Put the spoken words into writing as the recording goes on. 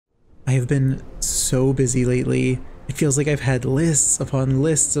I have been so busy lately. It feels like I've had lists upon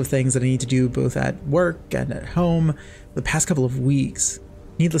lists of things that I need to do both at work and at home the past couple of weeks.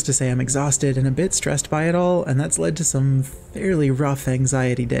 Needless to say, I'm exhausted and a bit stressed by it all, and that's led to some fairly rough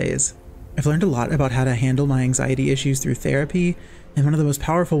anxiety days. I've learned a lot about how to handle my anxiety issues through therapy, and one of the most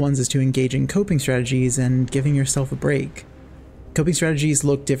powerful ones is to engage in coping strategies and giving yourself a break. Coping strategies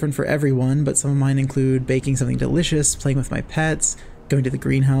look different for everyone, but some of mine include baking something delicious, playing with my pets, going to the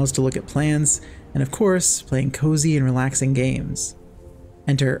greenhouse to look at plants, and of course, playing cozy and relaxing games.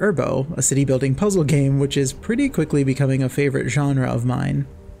 Enter Urbo, a city-building puzzle game which is pretty quickly becoming a favorite genre of mine.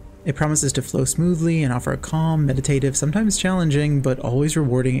 It promises to flow smoothly and offer a calm, meditative, sometimes challenging, but always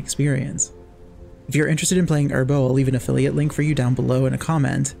rewarding experience. If you're interested in playing Urbo, I'll leave an affiliate link for you down below in a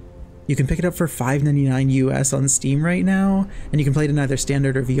comment. You can pick it up for $5.99 US on Steam right now, and you can play it in either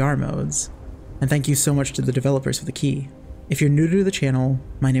standard or VR modes. And thank you so much to the developers for the key. If you're new to the channel,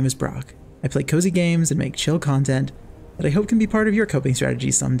 my name is Brock. I play cozy games and make chill content that I hope can be part of your coping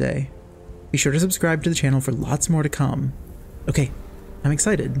strategies someday. Be sure to subscribe to the channel for lots more to come. Okay, I'm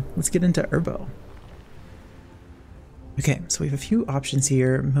excited. Let's get into Urbo. Okay, so we have a few options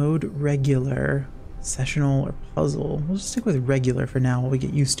here. Mode regular, sessional, or puzzle. We'll just stick with regular for now while we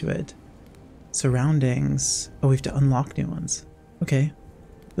get used to it. Surroundings. Oh, we have to unlock new ones. Okay.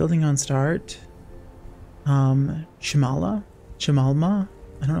 Building on start. Chimalma?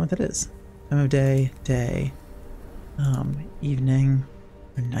 I don't know what that is. Time of day, day. Evening,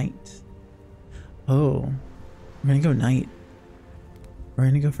 or night. Oh, we're gonna go night. We're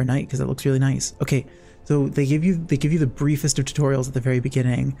gonna go for night because it looks really nice. Okay, so they give you the briefest of tutorials at the very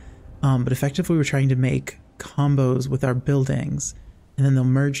beginning, but effectively we're trying to make combos with our buildings, and then they'll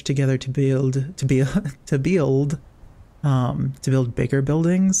merge together to build bigger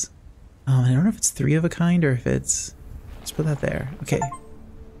buildings. I don't know if it's 3 of a kind or if it's, let's put that there. Okay,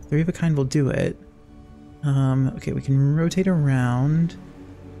 3 of a kind will do it. Okay, we can rotate around.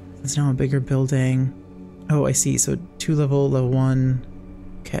 It's now a bigger building. Oh, I see. So 2 level, level 1.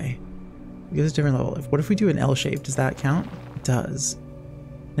 Okay. It gives a different level. What if we do an L shape? Does that count? It does.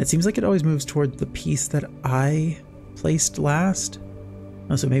 And it seems like it always moves toward the piece that I placed last.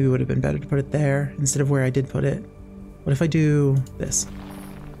 Oh, so maybe it would have been better to put it there instead of where I did put it. What if I do this?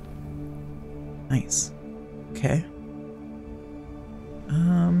 Nice. Okay.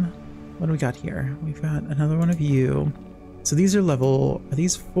 What do we got here? We've got another one of you. So these are are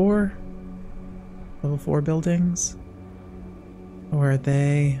these 4? Level 4 buildings? Or are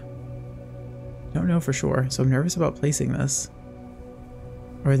they? Don't know for sure, so I'm nervous about placing this.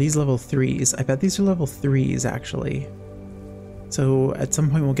 Or are these level 3s? I bet these are level 3s actually. So at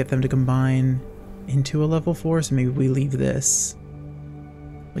some point we'll get them to combine into a level 4, so maybe we leave this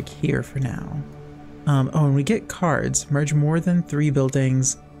like here for now. Oh, and we get cards. Merge more than 3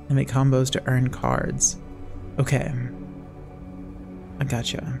 buildings and make combos to earn cards. Okay. I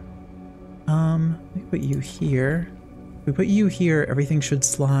gotcha. Let me put you here. If we put you here, everything should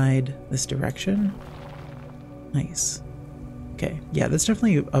slide this direction. Nice. Okay, yeah, that's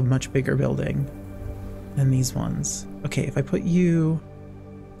definitely a much bigger building than these ones. Okay, if I put you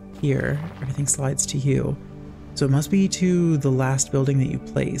here, everything slides to you. So it must be to the last building that you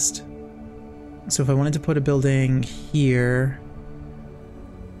placed. So if I wanted to put a building here,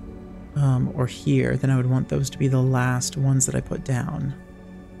 or here, then I would want those to be the last ones that I put down.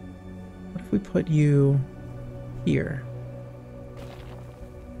 What if we put you here?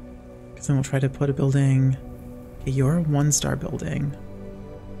 Because then we'll try to put a building. Okay, you're a 1-star building,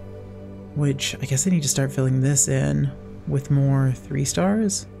 which I guess I need to start filling this in with more 3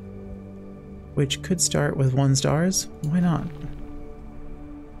 stars, which could start with 1 stars. Why not?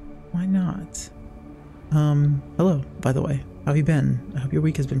 Why not? Hello, by the way. How have you been? I hope your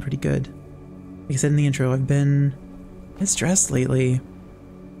week has been pretty good. Like I said in the intro, I've been a bit stressed lately.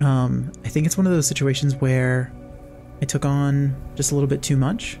 I think it's one of those situations where I took on just a little bit too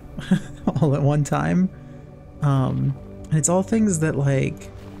much all at one time. And it's all things that like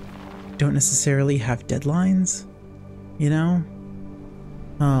don't necessarily have deadlines, you know?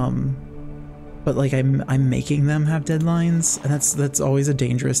 But like I'm making them have deadlines, and that's always a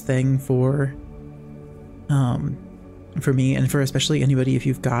dangerous thing for me, and for especially anybody if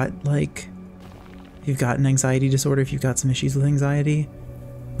you've got an anxiety disorder, if you've got some issues with anxiety.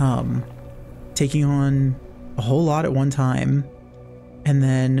 Taking on a whole lot at one time and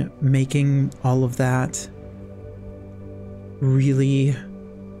then making all of that really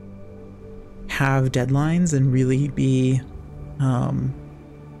have deadlines and really be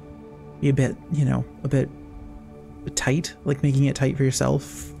a bit, you know, a bit tight, like making it tight for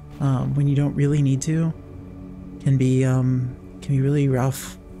yourself when you don't really need to, can be really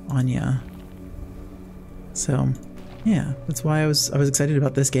rough on ya. So, yeah, that's why I was excited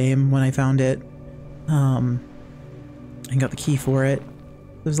about this game when I found it, and got the key for it.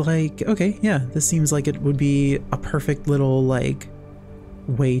 It was like, okay, yeah, this seems like it would be a perfect little, like,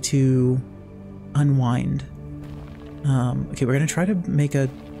 way to unwind. Okay, we're gonna try to make a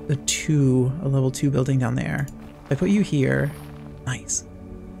level 2 building down there. If I put you here, nice.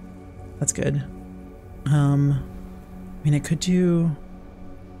 That's good. I mean, I could do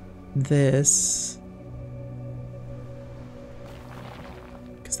this,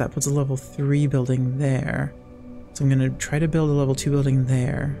 because that puts a level 3 building there. So I'm gonna try to build a level 2 building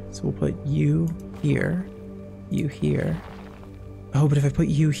there. So we'll put you here, you here. Oh, but if I put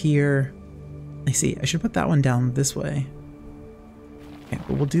you here, I see, I should put that one down this way. Okay,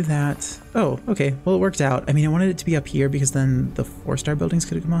 but we'll do that. Oh, okay, well it worked out. I mean, I wanted it to be up here because then the 4-star buildings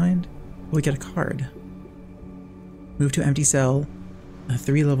could have combined. Well, we get a card. Move to empty cell, a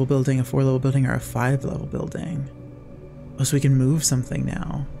 3-level building, a 4-level building, or a 5-level building. Oh, so we can move something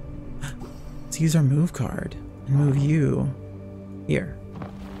now. Let's use our move card and move you here.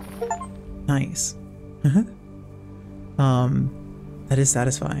 Nice. That is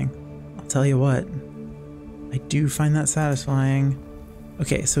satisfying. I'll tell you what. I do find that satisfying.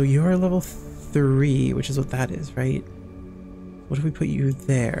 Okay, so you're level 3, which is what that is, right? What if we put you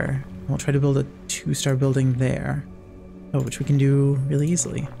there? We'll try to build a 2-star building there. Oh, which we can do really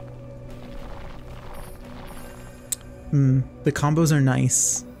easily. The combos are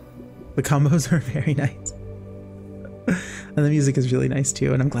nice. The combos are very nice. And the music is really nice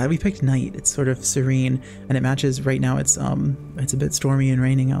too, and I'm glad we picked night. It's sort of serene, and it matches. Right now it's a bit stormy and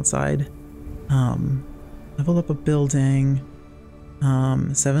raining outside. Level up a building.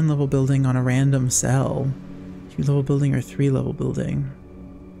 7-level building on a random cell. 2-level building or 3-level building.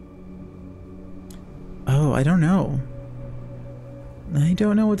 Oh, I don't know. I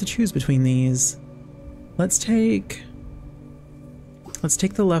don't know what to choose between these. Let's take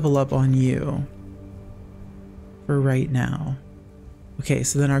the level up on you for right now. Okay,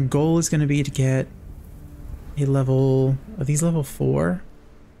 so then our goal is going to be to get a level, are these level 4?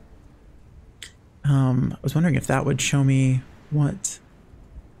 I was wondering if that would show me what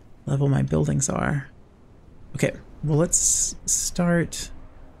level my buildings are. Okay, well let's start.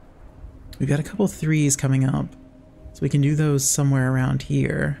 We've got a couple 3s coming up, so we can do those somewhere around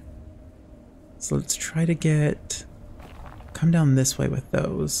here. So let's try to come down this way with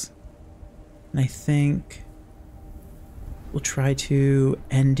those. And I think we'll try to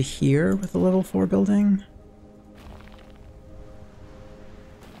end here with a level 4 building.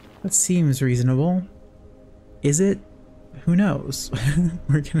 That seems reasonable. Is it? Who knows?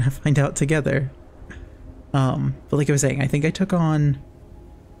 We're gonna find out together. But like I was saying, I think I took on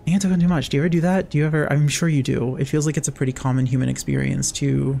too much. Do you ever do that? Do you ever? I'm sure you do. It feels like it's a pretty common human experience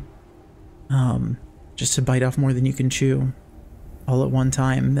to just to bite off more than you can chew all at one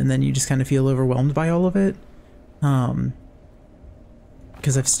time, and then you just kind of feel overwhelmed by all of it.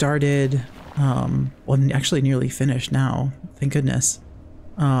 Because I've started, well, I'm actually nearly finished now, thank goodness.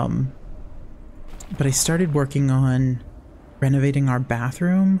 But I started working on renovating our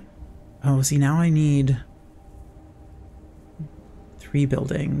bathroom. Oh, see, now I need 3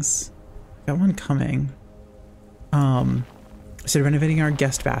 buildings. Got one coming. I started renovating our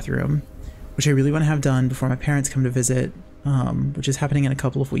guest bathroom, which I really want to have done before my parents come to visit, which is happening in a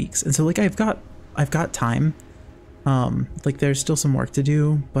couple of weeks. And so, like, I've got time. Like, there's still some work to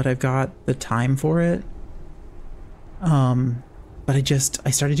do, but I've got the time for it. But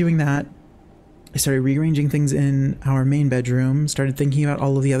I started doing that. I started rearranging things in our main bedroom, started thinking about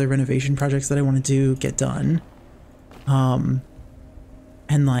all of the other renovation projects that I wanted to get done. And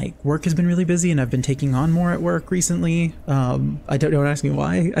like, work has been really busy, and I've been taking on more at work recently. I don't ask me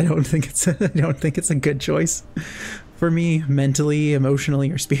why. I don't think it's a good choice for me mentally,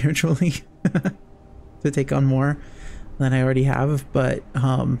 emotionally, or spiritually to take on more than I already have, but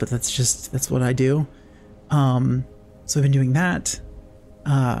that's what I do. So I've been doing that,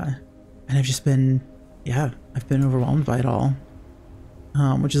 and I've just been, I've been overwhelmed by it all,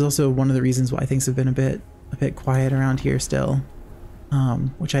 which is also one of the reasons why things have been a bit quiet around here still,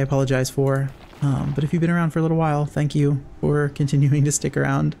 which I apologize for. But if you've been around for a little while, thank you for continuing to stick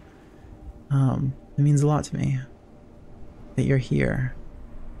around. It means a lot to me that you're here.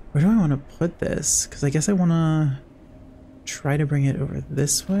 Where do I want to put this? Because I guess I want to try to bring it over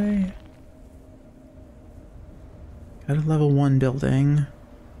this way. Got a level 1 building.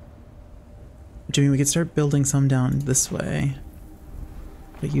 Which, I mean, we could start building some down this way.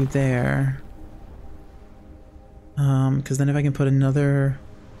 Put you there. Because then if I can put another...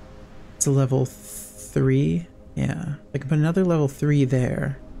 It's a level 3. Yeah. I can put another level 3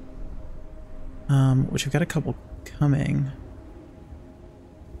 there. which I've got a couple coming.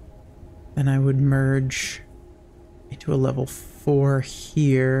 Then I would merge into a level 4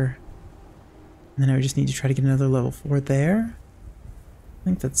 here. And then I would just need to try to get another level 4 there. I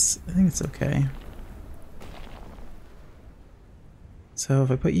think it's okay. So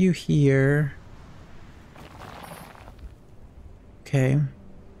if I put you here. Okay.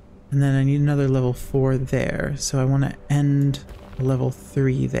 And then I need another level 4 there. So I want to end level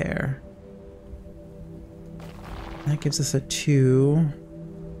 3 there. That gives us a 2.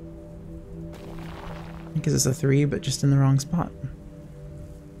 It gives us a 3, but just in the wrong spot.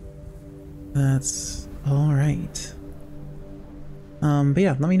 That's alright. But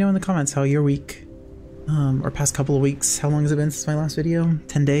yeah, let me know in the comments how your week, or past couple of weeks, how long has it been since my last video?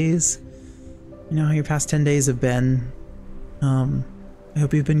 10 days? You know how your past 10 days have been. I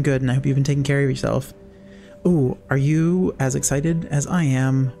hope you've been good, and I hope you've been taking care of yourself. Ooh, are you as excited as I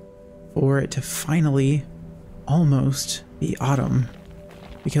am for it to finally almost be autumn?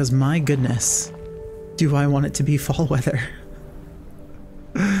 Because my goodness, do I want it to be fall weather.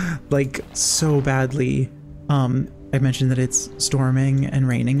 Like, so badly. I mentioned that it's storming and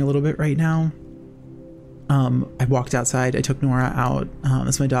raining a little bit right now. I walked outside, I took Nora out,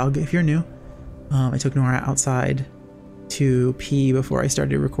 that's my dog if you're new. I took Nora outside to pee before I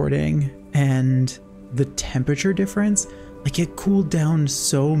started recording, and the temperature difference, like it cooled down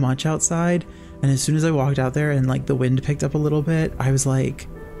so much outside, and as soon as I walked out there and like the wind picked up a little bit, I was like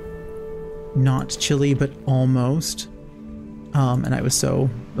not chilly but almost, and I was so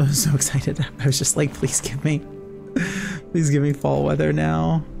excited. I was just like, please give me fall weather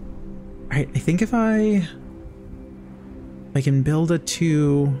now. All right, I think if I can build a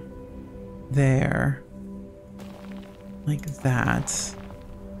 2 there like that.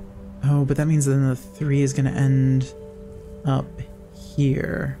 Oh, but that means then the 3 is gonna end up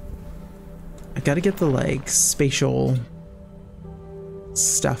here. I've got to get the like spatial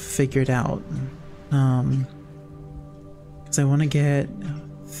stuff figured out, because I want to get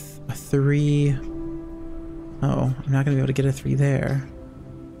a 3. Oh, I'm not gonna be able to get a 3 there.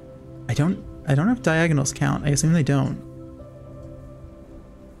 I don't know if diagonals count. I assume they don't,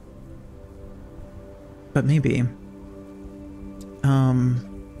 but maybe.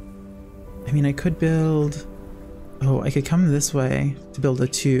 I mean, I could build. Oh, I could come this way to build a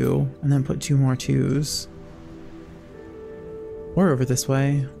 2 and then put 2 more 2s. Or over this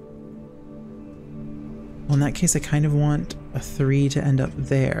way. Well, in that case, I kind of want a 3 to end up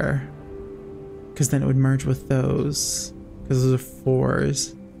there, because then it would merge with those, because those are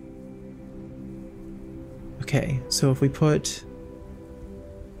 4s. Okay, so if we put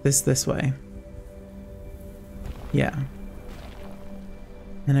this way. Yeah.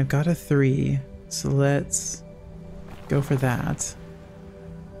 And I've got a 3, so let's go for that.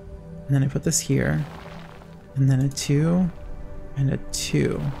 And then I put this here, and then a 2, and a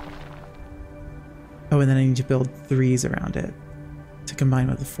 2. Oh, and then I need to build 3s around it to combine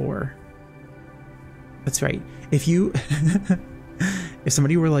with the 4. That's right. If you, if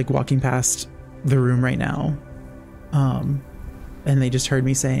somebody were like walking past the room right now, and they just heard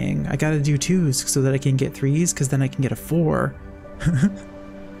me saying, I gotta do 2s so that I can get 3s, because then I can get a 4,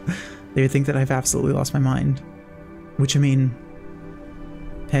 they would think that I've absolutely lost my mind. Which, I mean,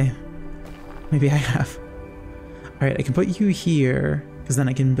 hey, maybe I have. All right, I can put you here, because then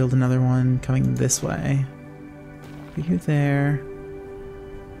I can build another one coming this way. Put you there.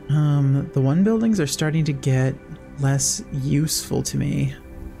 The 1 buildings are starting to get less useful to me.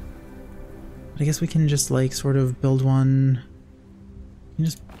 But I guess we can just like sort of build one. I can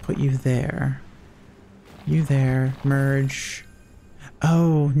just put you there. You there. Merge.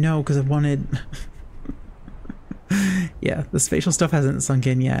 Oh, no, because I wanted... Yeah, the spatial stuff hasn't sunk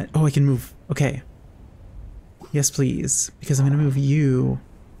in yet. Oh, I can move. Okay. Yes, please. Because I'm going to move you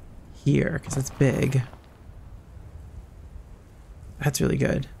here, because it's big. That's really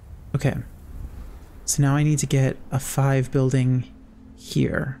good. Okay. So now I need to get a 5 building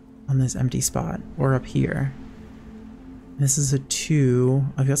here on this empty spot, or up here. This is a 2.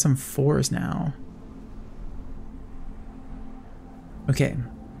 I've got some 4s now. Okay.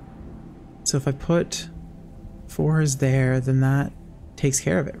 So if I put 4s there, then that takes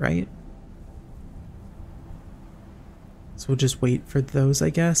care of it, right? So we'll just wait for those, I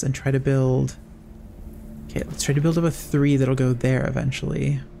guess, and try to build... Okay, let's try to build up a 3 that'll go there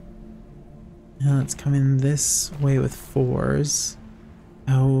eventually. Now let's come in this way with 4s.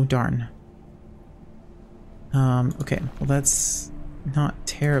 Oh, darn. Okay, well that's not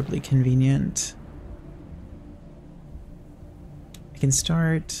terribly convenient. I can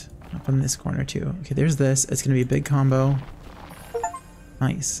start up on this corner too. Okay, there's this. It's gonna be a big combo.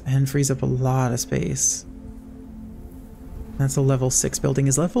 Nice. And frees up a lot of space. That's a level 6 building.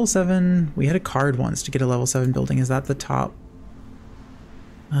 Is level 7... We had a card once to get a level 7 building. Is that the top?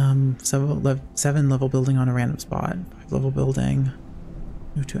 7 level building on a random spot. 5 level building.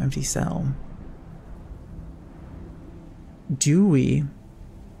 Move to empty cell. Do we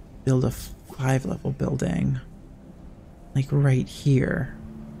build a 5 level building? Like right here?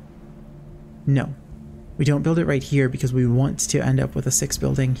 No. We don't build it right here because we want to end up with a 6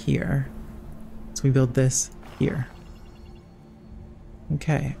 building here. So we build this here.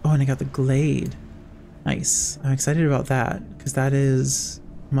 Okay. Oh, and I got the glade. Nice. I'm excited about that because that is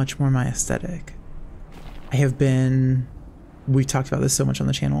much more my aesthetic. I have been... We've talked about this so much on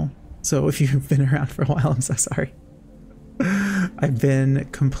the channel. So if you've been around for a while, I'm so sorry. I've been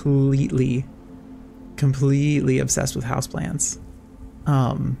completely obsessed with houseplants.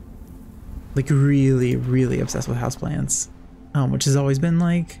 Like really obsessed with houseplants. Which has always been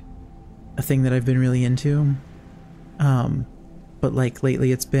like a thing that I've been really into. But like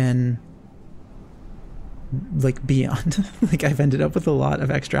lately it's been like beyond. Like I've ended up with a lot of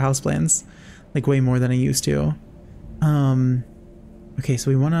extra houseplants, like way more than I used to. Okay,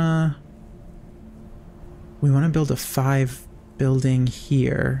 so we wanna build a 5 building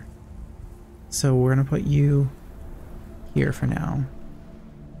here. So we're gonna put you here for now.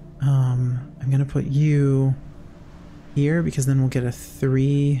 I'm gonna put you here because then we'll get a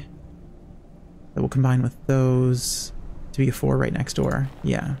 3 that will combine with those to be a 4 right next door.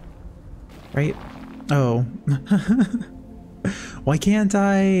 Yeah. Right? Oh. Why can't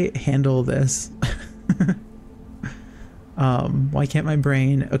I handle this? Why can't my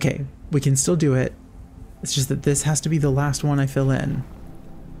brain... Okay, we can still do it. It's just that this has to be the last one I fill in.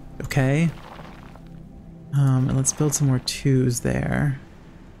 Okay? And let's build some more 2s there.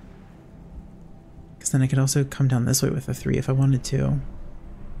 Because then I could also come down this way with a 3 if I wanted to.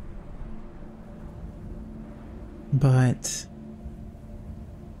 But...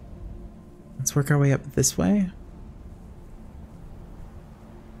 let's work our way up this way.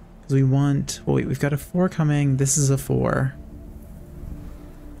 Because we want... well, wait, we've got a 4 coming. This is a 4.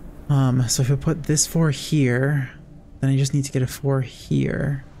 So if I put this 4 here, then I just need to get a 4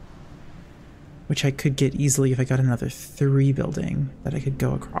 here. Which I could get easily if I got another 3 building that I could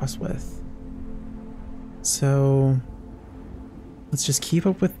go across with. So... let's just keep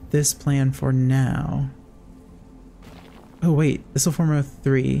up with this plan for now. Oh wait, this will form a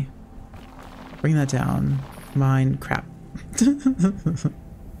 3. Bring that down. Mine. Crap.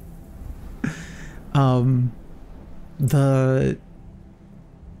 The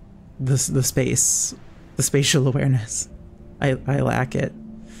space. The spatial awareness. I lack it.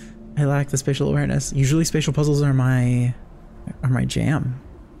 I lack the spatial awareness. Usually spatial puzzles are my jam.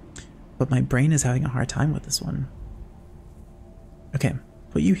 But my brain is having a hard time with this one. Okay,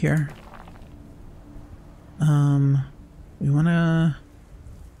 put you here. We wanna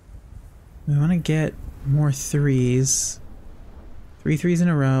get more 3s. 3 3s in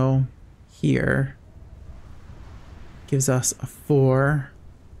a row here. Gives us a 4.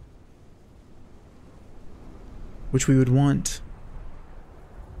 Which we would want.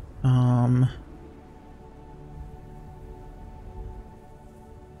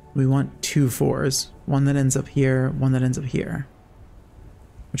 We want 2 4s. One that ends up here, one that ends up here.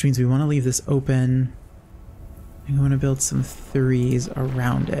 Which means we want to leave this open. And we want to build some 3s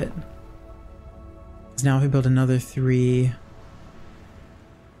around it. Because now if I build another 3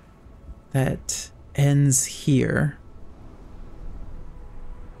 that ends here,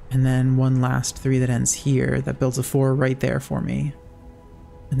 and then one last 3 that ends here, that builds a 4 right there for me.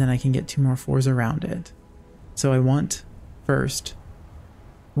 And then I can get 2 more 4s around it. So I want, first,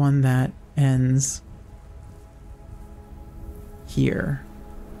 one that ends here,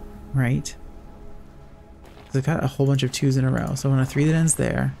 right? Because I've got a whole bunch of 2s in a row. So I want a 3 that ends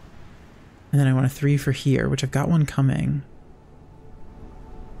there. And then I want a 3 for here, which I've got one coming.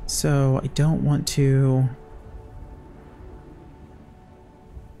 So I don't want to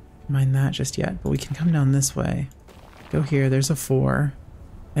combine that just yet, but we can come down this way. Go here, there's a 4.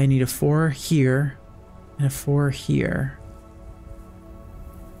 I need a 4 here and a 4 here.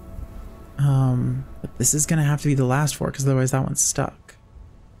 But this is gonna have to be the last 4 because otherwise that one's stuck.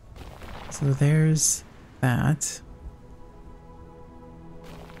 So there's that.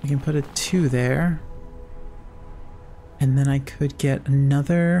 I can put a 2 there. And then I could get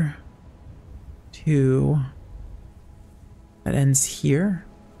another 2 that ends here.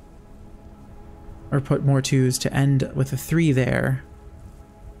 Or put more 2s to end with a 3 there.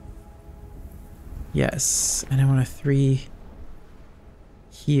 Yes, and I want a 3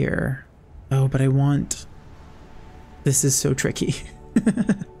 here. Oh, but I want... This is so tricky.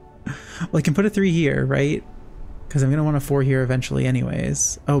 Well, I can put a 3 here, right? Because I'm going to want a 4 here eventually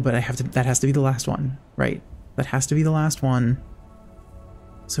anyways. Oh, but I have to, that has to be the last one, right? That has to be the last one.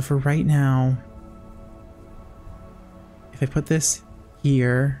 So for right now, if I put this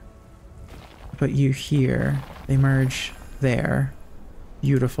here, I put you here, they merge there.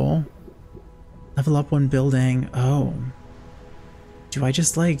 Beautiful. Level up one building. Oh. Do I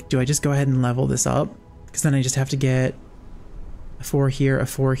just go ahead and level this up? Because then I just have to get a 4 here, a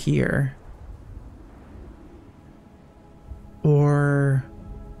 4 here. Or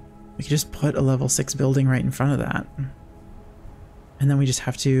we could just put a level 6 building right in front of that. And then we just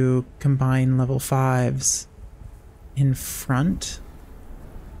have to combine level 5s in front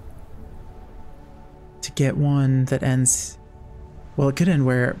to get one that ends, well, it could end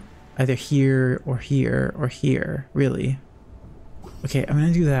where either here or here or here, really. Okay, I'm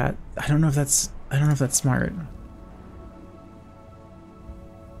gonna do that. I don't know if that's smart.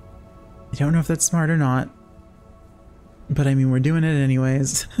 I don't know if that's smart or not. But I mean, we're doing it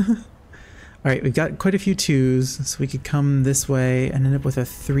anyways. Alright, we've got quite a few 2s, so we could come this way and end up with a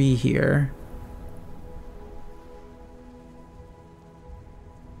 3 here.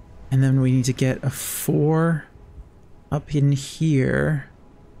 And then we need to get a 4 up in here.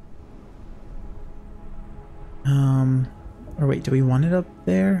 Or wait, do we want it up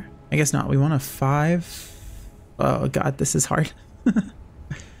there? I guess not. We want a 5. Oh god, this is hard.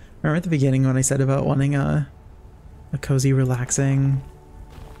 Remember at the beginning when I said about wanting a cozy, relaxing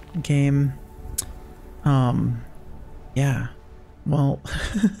game? Yeah. Well,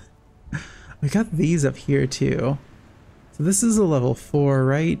 we got these up here too. So this is a level 4,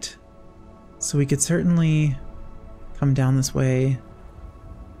 right? So we could certainly come down this way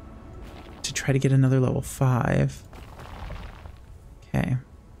to try to get another level 5. Okay.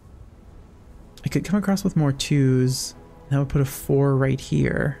 I could come across with more 2s. That would put a 4 right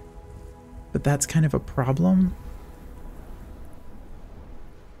here. But that's kind of a problem.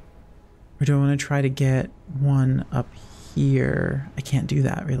 Or do I want to try to get one up here? I can't do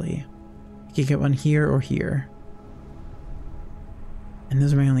that, really. I could get one here or here. And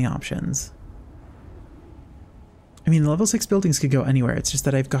those are my only options. I mean, the level 6 buildings could go anywhere. It's just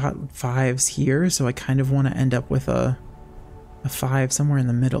that I've got 5s here, so I kind of want to end up with a 5 somewhere in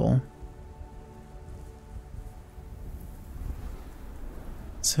the middle.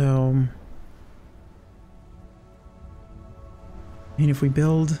 So, I mean, if we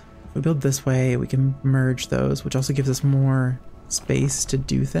build this way, we can merge those, which also gives us more space to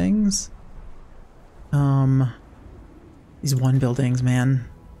do things. These 1 buildings, man.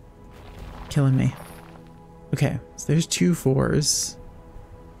 Killing me. Okay, so there's 2 4s.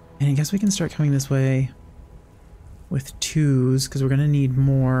 And I guess we can start coming this way with 2s, because we're going to need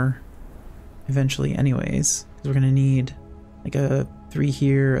more eventually anyways. Because we're going to need like a 3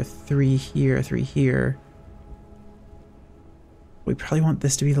 here, a 3 here, a 3 here. We probably want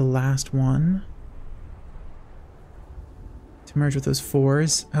this to be the last one to merge with those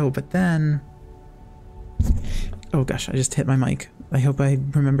 4s. Oh, but then... Oh gosh, I just hit my mic. I hope I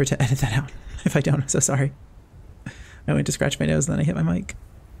remember to edit that out. If I don't, I'm so sorry. I went to scratch my nose and then I hit my mic.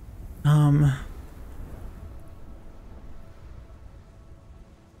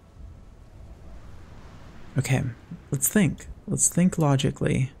 Okay, let's think. Let's think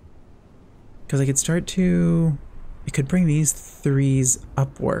logically. Because I could start to... I could bring these 3s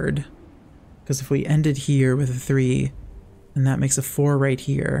upward. Because if we ended here with a 3, then that makes a 4 right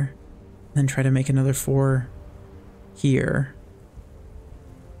here. Then try to make another 4 here.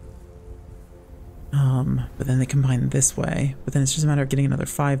 But then they combine this way. But then it's just a matter of getting another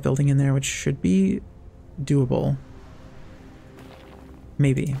 5 building in there, which should be doable.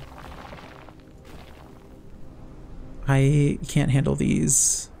 Maybe. I can't handle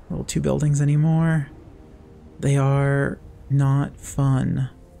these little 2 buildings anymore. They are not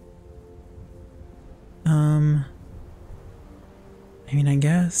fun. I mean, I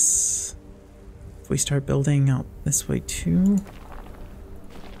guess if we start building out this way too,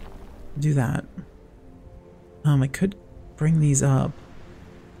 do that. I could bring these up,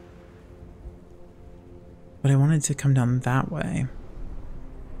 but I wanted to come down that way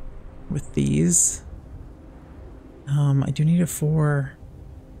with these. I do need a 4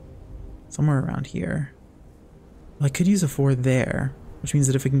 somewhere around here. Well, I could use a 4 there, which means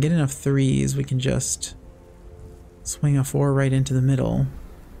that if we can get enough 3s, we can just swing a 4 right into the middle.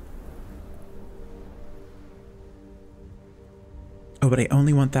 Oh, but I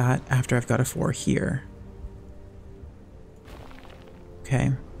only want that after I've got a 4 here.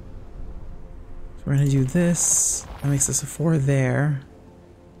 Okay. So we're gonna do this. That makes us a 4 there.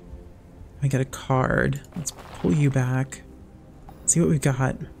 I get a card. Let's pull you back. Let's see what we've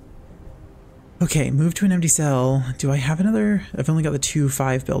got. Okay, move to an empty cell. Do I have another? I've only got the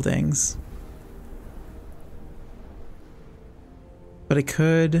 2-5 buildings. But I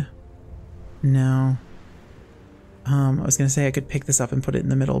could... No. I was going to say I could pick this up and put it in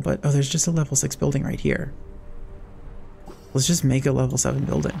the middle, but oh, there's just a level 6 building right here. Let's just make a level 7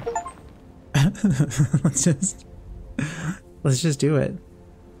 building. let's just do it.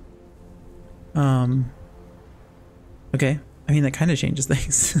 Okay. I mean, that kind of changes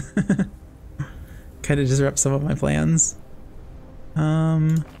things. Kind of disrupts some of my plans.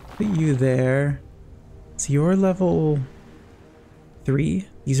 Put you there. So you're level 3.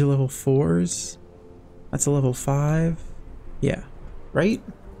 These are level 4s. That's a level 5. Yeah. Right?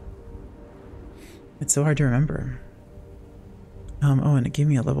 It's so hard to remember. Oh, and it gave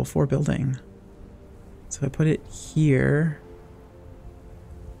me a level 4 building. So I put it here.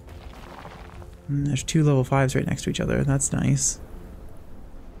 And there's 2 level 5s right next to each other. That's nice.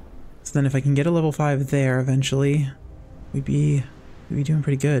 So then if I can get a level 5 there eventually, we'd be doing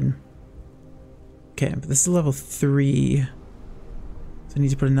pretty good. Okay, but this is level 3. So I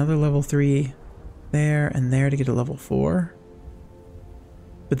need to put another level 3 there and there to get a level 4.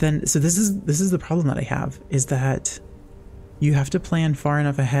 But then, so this is the problem that I have, is that you have to plan far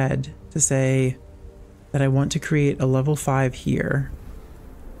enough ahead to say that I want to create a level 5 here,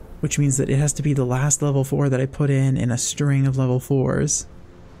 which means that it has to be the last level 4 that I put in a string of level 4s.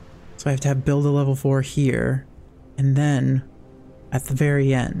 So I have to build a level 4 here, and then at the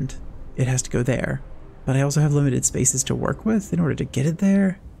very end, it has to go there. But I also have limited spaces to work with in order to get it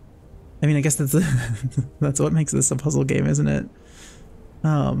there. I mean, I guess that's that's what makes this a puzzle game, isn't it?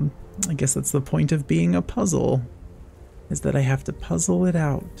 I guess that's the point of being a puzzle, is that I have to puzzle it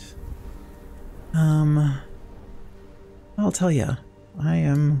out. I'll tell you, I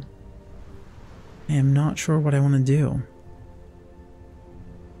am not sure what I want to do.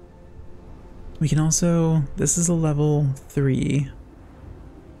 We can also, this is a level 3.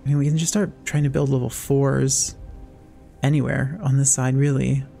 I mean, we can just start trying to build level 4s anywhere on this side,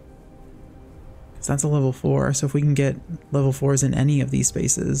 really. Because that's a level 4, so if we can get level 4s in any of these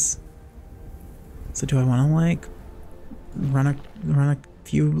spaces. So do I want to, like, run a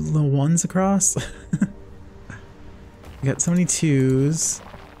few little 1s across? We got so many 2s.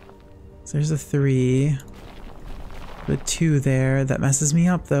 So there's a 3. Put a 2 there. That messes me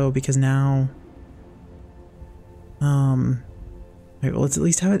up, though, because now... Alright, well, let's at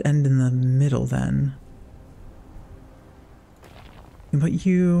least have it end in the middle, then. We can put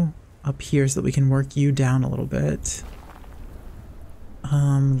you up here so that we can work you down a little bit.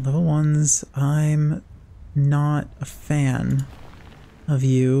 Level 1s, I'm not a fan of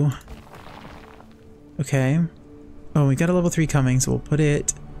you. Okay. Oh, we got a level 3 coming, so we'll put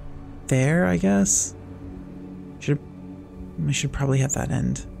it there, I guess. I should probably have that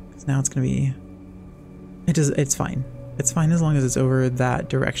end, because now it's gonna be... It's fine. It's fine as long as it's over that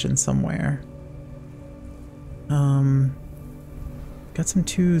direction somewhere. Got some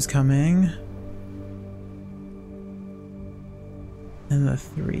 2s coming. And the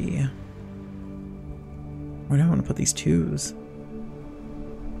 3. Where do I want to put these 2s?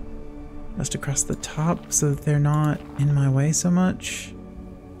 Just across the top so that they're not in my way so much.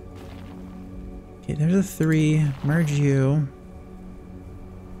 Okay, there's a 3. Merge you.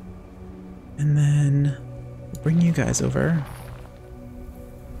 And then we'll bring you guys over.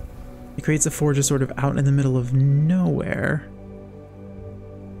 It creates a 4 just sort of out in the middle of nowhere.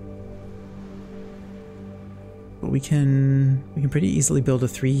 But we can pretty easily build a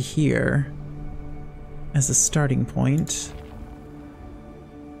 3 here as a starting point.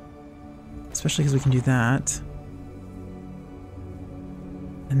 Especially because we can do that.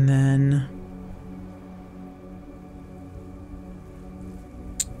 And then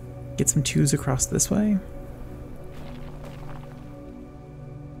get some 2s across this way.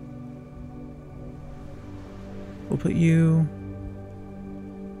 We'll put you,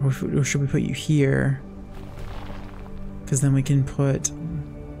 or should we put you here? Because then we can put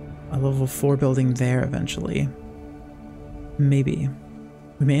a level 4 building there eventually. Maybe.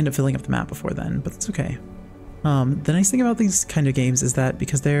 We may end up filling up the map before then, but it's okay. The nice thing about these kind of games is that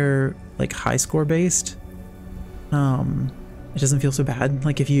because they're like high score based, it doesn't feel so bad.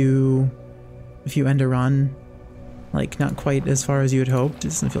 Like if you end a run, like not quite as far as you had hoped, it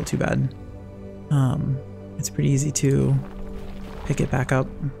doesn't feel too bad. It's pretty easy to pick it back up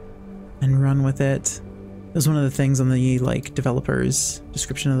and run with it. It was one of the things on the like developer's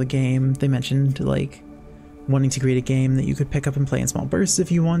description of the game. They mentioned like wanting to create a game that you could pick up and play in small bursts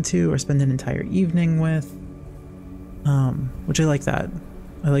if you want to, or spend an entire evening with. Which I like that.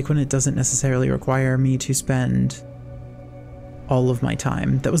 I like when it doesn't necessarily require me to spend all of my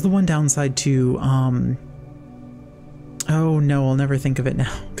time. That was the one downside to, oh no, I'll never think of it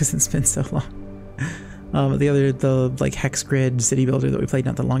now because it's been so long. The like hex grid city builder that we played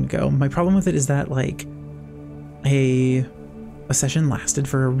not that long ago. My problem with it is that like a session lasted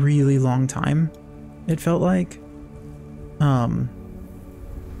for a really long time. It felt like,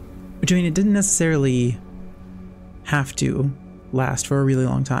 which I mean, it didn't necessarily have to last for a really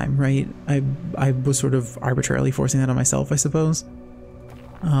long time, right? I was sort of arbitrarily forcing that on myself, I suppose.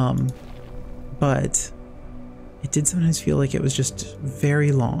 But it did sometimes feel like it was just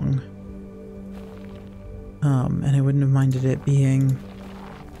very long. And I wouldn't have minded it being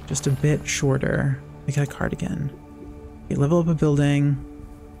just a bit shorter. I got a card again. Okay, level up a building.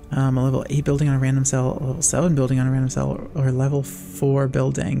 A level 8 building on a random cell, a level 7 building on a random cell, or a level 4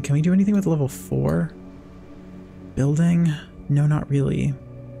 building. Can we do anything with level 4 building? No, not really.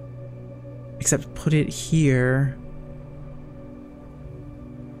 Except put it here.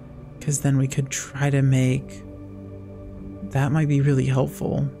 Because then we could try to make... That might be really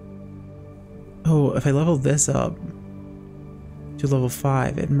helpful. Oh, if I level this up to level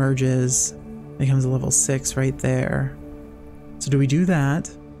 5, it merges, becomes a level 6 right there. So do we do that?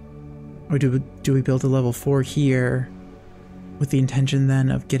 Or do we build a level 4 here with the intention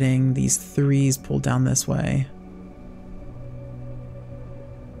then of getting these 3s pulled down this way?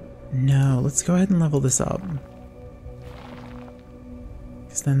 No, let's go ahead and level this up.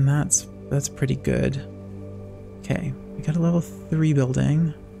 Because then that's pretty good. Okay, we got a level 3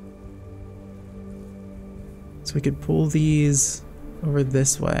 building. So we could pull these over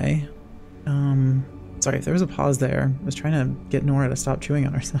this way. Sorry if there was a pause there. I was trying to get Nora to stop chewing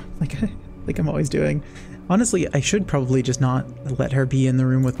on herself, like I'm always doing. Honestly, I should probably just not let her be in the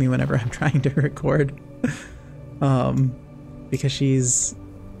room with me whenever I'm trying to record, because she's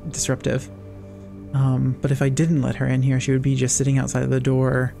disruptive. But if I didn't let her in here, she would be just sitting outside of the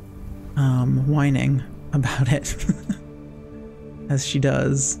door, whining about it, as she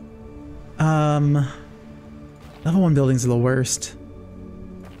does. Level 1 buildings are the worst.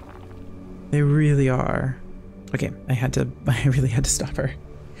 They really are. Okay, I really had to stop her.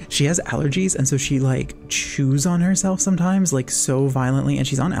 She has allergies, and so she like chews on herself sometimes, like so violently, and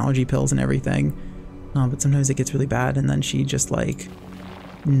she's on allergy pills and everything. But sometimes it gets really bad, and then she just like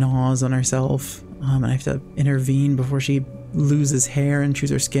gnaws on herself, and I have to intervene before she loses hair and chews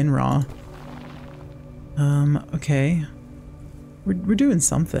her skin raw. Okay. We're doing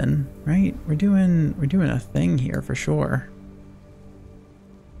something, right? We're doing a thing here for sure.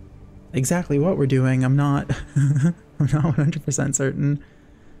 Exactly what we're doing, I'm not I'm not 100% certain.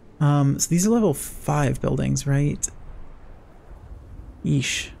 So these are level 5 buildings, right?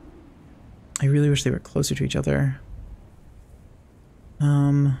 Yeesh. I really wish they were closer to each other.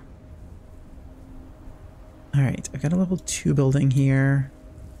 Alright, I've got a level 2 building here.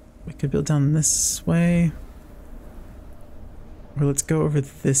 We could build down this way. Or let's go over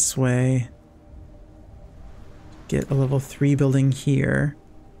this way. Get a level 3 building here.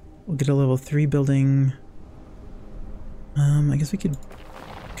 We'll get a level 3 building. I guess we could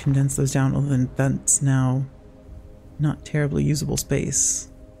condense those down, although then that's now not terribly usable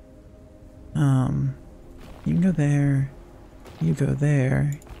space. You can go there, you go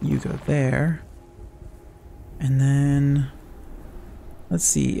there, you go there. And then, let's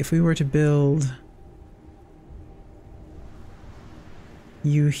see, if we were to build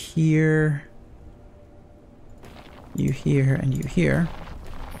you here, you here, and you here.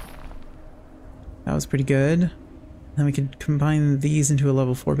 That was pretty good. Then we could combine these into a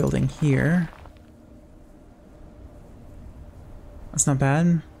level 4 building here. That's not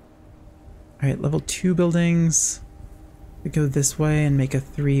bad. Alright, level 2 buildings. We go this way and make a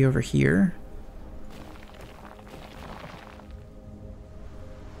 3 over here.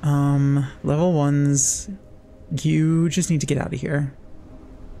 Level 1s, you just need to get out of here.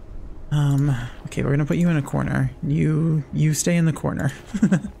 Okay, we're gonna put you in a corner. You stay in the corner.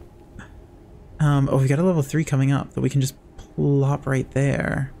 Oh, we got a level 3 coming up that we can just plop right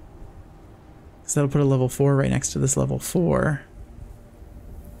there. So that'll put a level 4 right next to this level 4.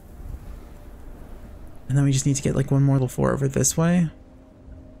 And then we just need to get like one more level 4 over this way.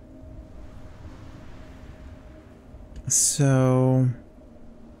 So,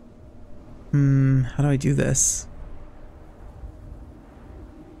 how do I do this?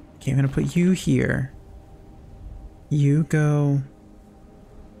 Okay, I'm gonna put you here. You go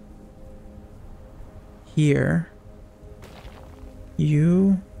here.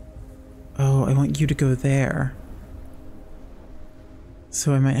 You... Oh, I want you to go there.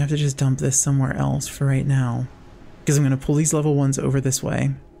 So I might have to just dump this somewhere else for right now. Because I'm going to pull these level 1s over this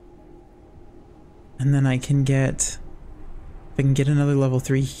way. And then I can get... If I can get another level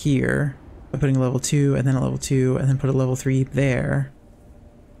 3 here by putting a level 2 and then a level 2 and then put a level 3 there.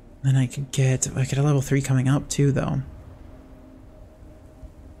 Then I get a level 3 coming up too though.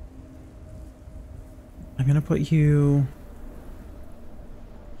 I'm gonna put you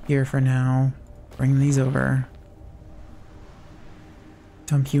here for now. Bring these over.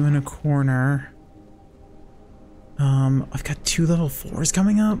 Dump you in a corner. I've got 2 level 4s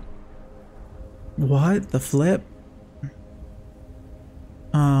coming up. What? The flip?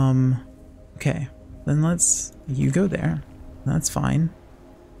 Okay. Then you go there. That's fine.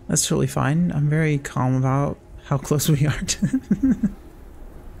 That's totally fine. I'm very calm about how close we are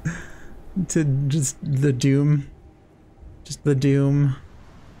to just the doom. Just the doom.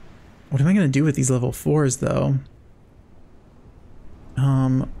 What am I gonna do with these level 4s though?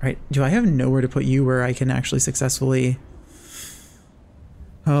 Right. Do I have nowhere to put you where I can actually successfully...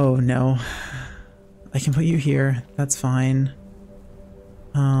 Oh no. I can put you here. That's fine.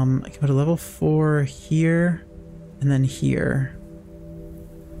 I can put a level 4 here and then here.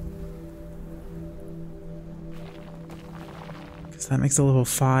 Because that makes a level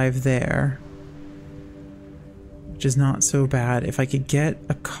 5 there. Which is not so bad. If I could get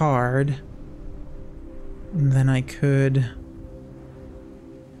a card, then I could...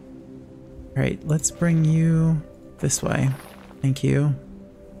 Alright, let's bring you this way. Thank you.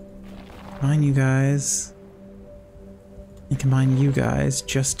 Combine you guys. And combine you guys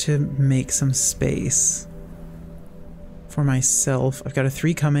just to make some space for myself. I've got a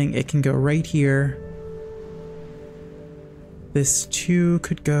 3 coming. It can go right here. This 2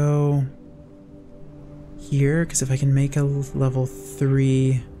 could go here, because if I can make a level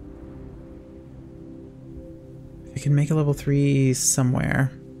 3... If I can make a level 3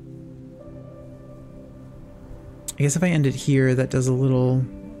 somewhere. I guess if I end it here, that does a little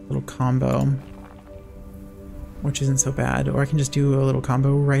combo, which isn't so bad. Or I can just do a little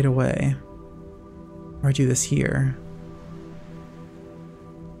combo right away. Or I do this here.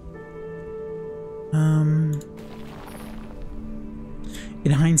 In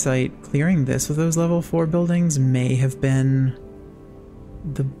hindsight, clearing this with those level 4 buildings may have been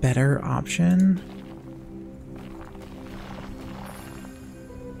the better option.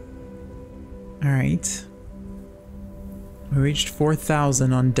 Alright. We reached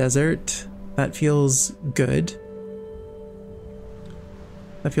 4,000 on desert. That feels good.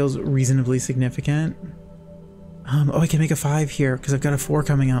 That feels reasonably significant. Oh, I can make a 5 here because I've got a 4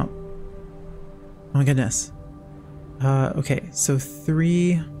 coming up. Oh my goodness. Okay, so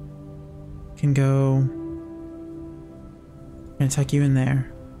 3 can go. I'm gonna tuck you in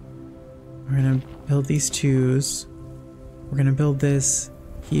there. We're gonna build these 2s. We're gonna build this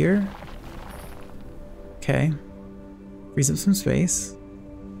here. Okay. Frees up some space.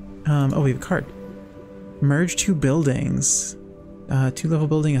 Oh, we have a card. Merge 2 buildings. 2 level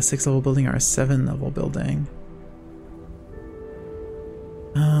building, a 6 level building, or a 7 level building.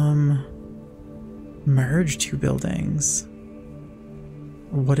 Merge 2 buildings.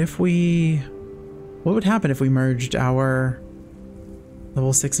 What would happen if we merged our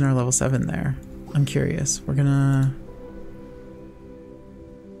level 6 and our level 7 there? I'm curious. We're gonna...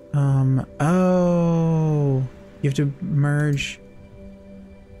 Oh... You have to merge...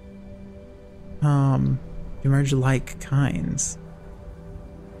 You merge like kinds.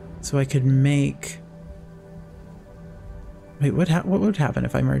 So I could make... Wait, what would happen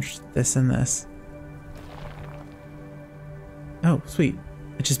if I merged this and this? Oh, sweet.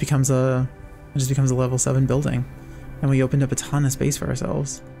 It just becomes a level 7 building. And we opened up a ton of space for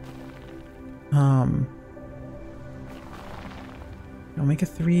ourselves. I'll make a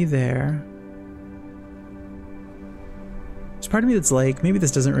 3 there. There's part of me that's like, maybe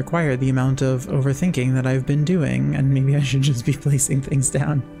this doesn't require the amount of overthinking that I've been doing, and maybe I should just be placing things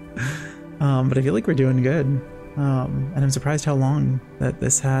down. But I feel like we're doing good. And I'm surprised how long that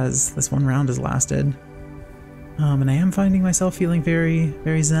this one round has lasted. And I am finding myself feeling very,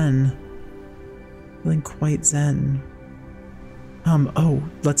 very zen. Feeling quite zen. Oh,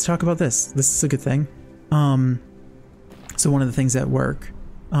 let's talk about this. This is a good thing. So one of the things at work,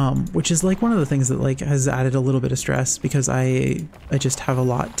 which is like one of the things that like has added a little bit of stress because I just have a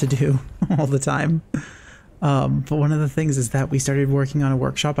lot to do all the time. But one of the things is that we started working on a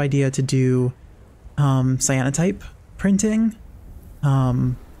workshop idea to do cyanotype printing,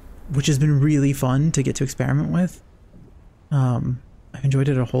 which has been really fun to get to experiment with. I've enjoyed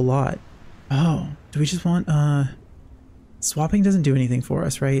it a whole lot. Oh, do we just want swapping doesn't do anything for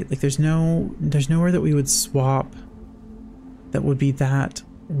us, right? Like there's nowhere that we would swap that would be that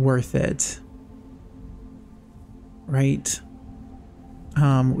worth it, right?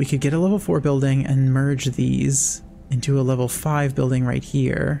 We could get a level 4 building and merge these into a level 5 building right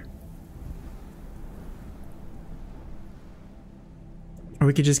here. Or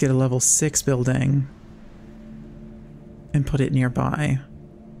we could just get a level 6 building and put it nearby.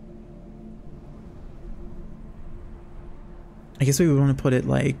 I guess we would want to put it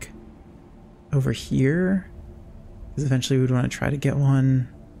like over here, because eventually we would want to try to get one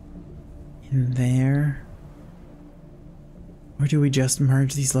in there. Or do we just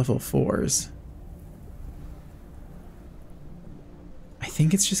merge these level 4s? I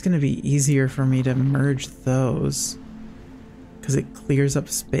think it's just going to be easier for me to merge those because it clears up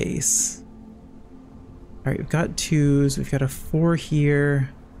space. All right, we've got 2s, we've got a 4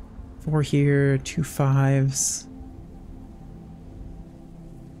 here, 4 here, 2 5s.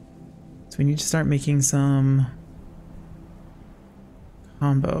 So we need to start making some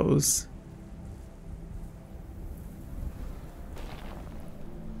combos.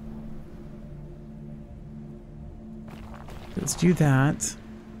 Let's do that.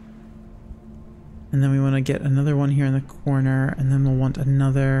 And then we want to get another one here in the corner, and then we'll want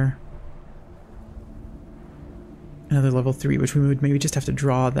another level 3, which we would maybe just have to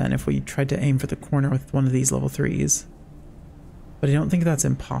draw then if we tried to aim for the corner with one of these level 3s. But I don't think that's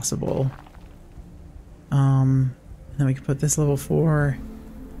impossible. And then we can put this level 4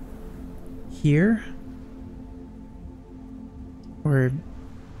 here. Or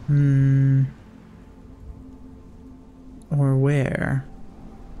where?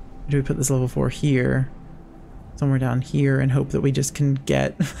 Do we put this level 4 here? Somewhere down here, and hope that we just can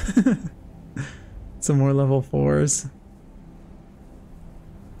get some more level 4s.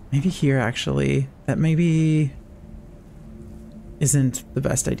 Maybe here, actually. That maybe isn't the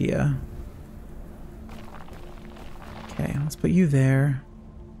best idea. Okay, let's put you there.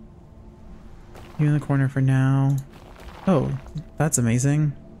 You in the corner for now. Oh, that's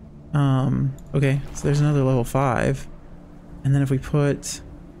amazing. Okay, so there's another level 5. And then if we put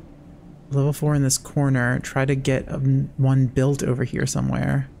level 4 in this corner, try to get one built over here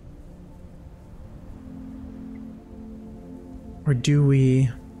somewhere. Or do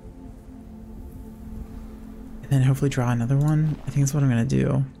we... and then hopefully draw another one? I think that's what I'm gonna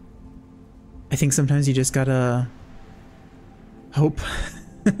do. I think sometimes you just gotta hope.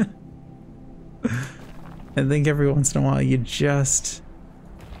 I think every once in a while you just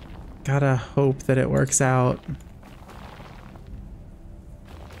gotta hope that it works out.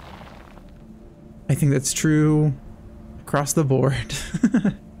 I think that's true across the board.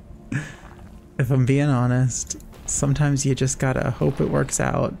 If I'm being honest, sometimes you just gotta hope it works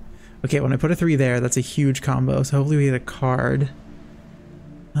out. Okay, when I put a 3 there, that's a huge combo, so hopefully we get a card.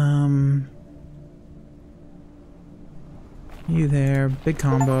 You there, big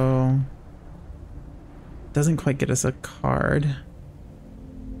combo. Doesn't quite get us a card,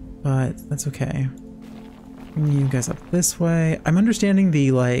 but that's okay. Bring you guys up this way. I'm understanding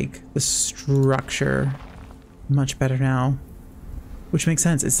the structure much better now, which makes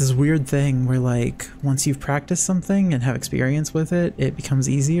sense. It's this weird thing where like once you've practiced something and have experience with it, it becomes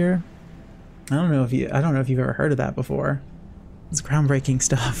easier. I don't know if you've ever heard of that before. It's groundbreaking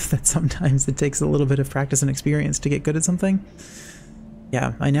stuff that sometimes it takes a little bit of practice and experience to get good at something.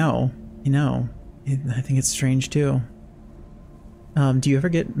 Yeah, I know. I think it's strange too. Do you ever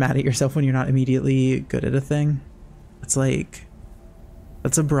get mad at yourself when you're not immediately good at a thing? It's like,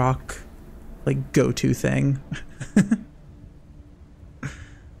 that's a Brock, like, go-to thing.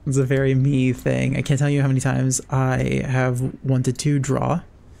 It's a very me thing. I can't tell you how many times I have wanted to draw,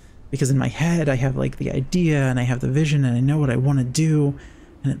 because in my head I have like the idea and I have the vision and I know what I want to do,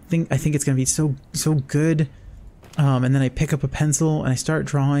 and I think it's gonna be so good. And then I pick up a pencil and I start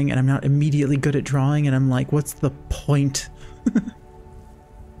drawing and I'm not immediately good at drawing, and I'm like, what's the point?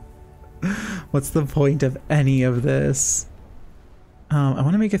 What's the point of any of this? I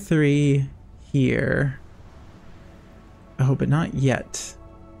want to make a 3 here. Oh, but not yet.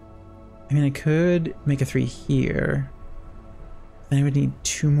 I mean, I could make a 3 here. Then I would need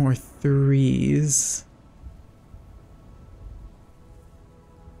 2 more 3s.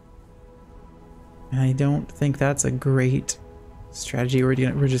 And I don't think that's a great strategy. We're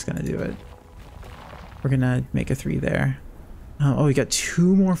just gonna do it. We're gonna make a 3 there. Oh, we got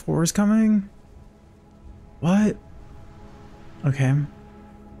 2 more 4s coming? What? Okay.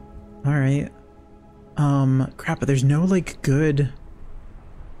 Alright. Crap, but there's no, like, good...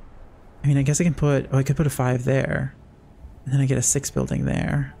 I mean, I guess I can put... oh, I could put a 5 there. And then I get a 6 building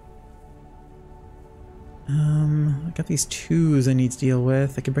there. I got these 2s I need to deal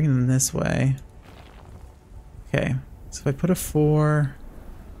with. I could bring them this way. Okay, so if I put a 4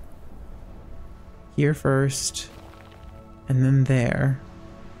 here first, and then there.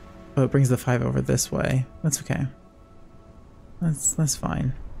 Oh, it brings the 5 over this way. That's okay. That's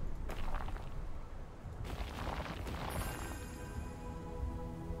fine.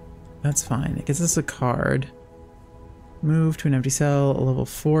 That's fine. It gives us a card. Move to an empty cell, a level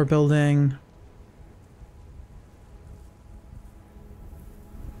 4 building.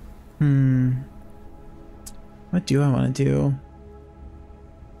 What do I want to do?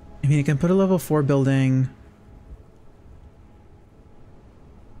 I mean, I can put a level 4 building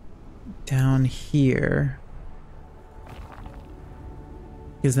down here.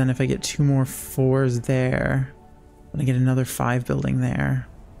 Because then if I get 2 more 4s there, then I get another 5 building there.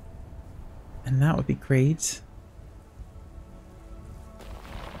 And that would be great.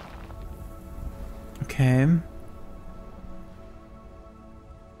 Okay.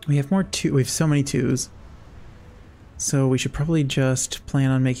 We have more 2. We have so many 2s. So we should probably just plan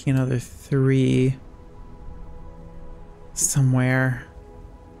on making another 3 somewhere.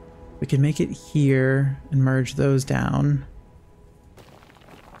 We can make it here and merge those down.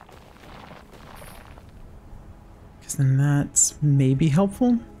 Because then that's maybe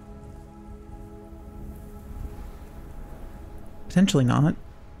helpful. Potentially not.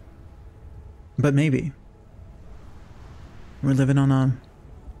 But maybe. We're living on a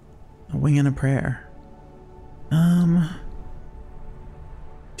wing and a prayer.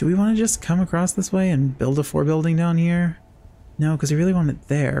 Do we want to just come across this way and build a 4 building down here? No, because we really want it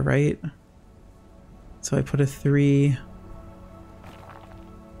there, right? So I put a 3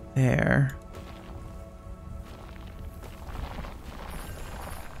 there.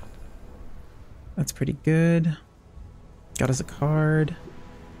 That's pretty good. Got us a card.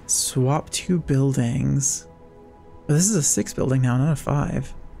 Swap 2 buildings. Oh, this is a 6 building now, not a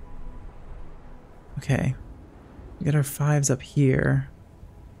 5. Okay. We got our 5s up here.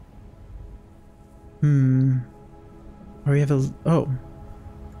 Or we have a... Oh.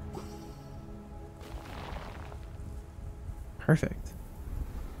 Perfect.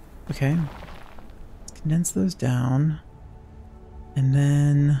 Okay. Let's condense those down. And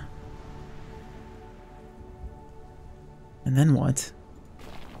then... And then what?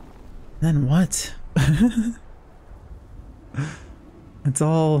 Then what? It's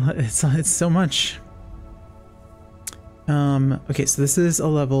so much. Okay, so this is a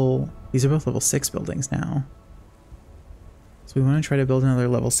level, these are both level 6 buildings now. So we want to try to build another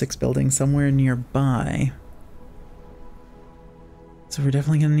level 6 building somewhere nearby. So we're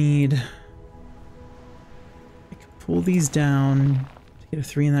definitely gonna need, I can pull these down to get a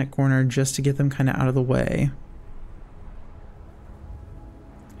 3 in that corner just to get them kind of out of the way.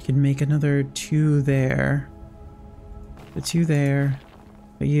 I could make another 2 there. The 2 there.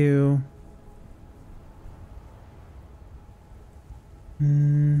 But you. I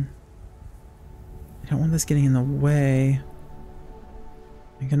don't want this getting in the way.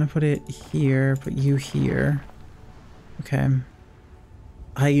 I'm gonna put it here, put you here. Okay.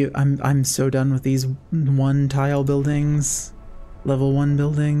 I'm so done with these 1 tile buildings. Level 1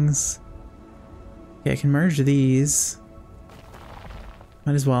 buildings. Okay, I can merge these.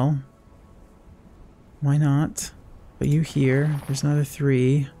 Might as well. Why not? Put you here. There's another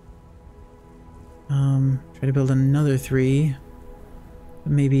 3. Try to build another 3.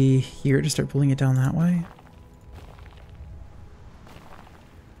 Maybe here to start pulling it down that way.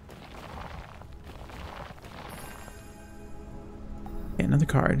 Okay, another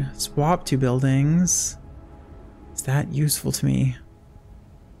card. Swap 2 buildings. Is that useful to me?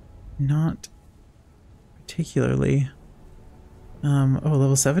 Not particularly. Oh,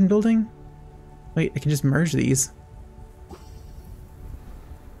 level 7 building? Wait, I can just merge these.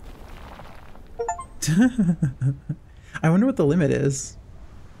 I wonder what the limit is.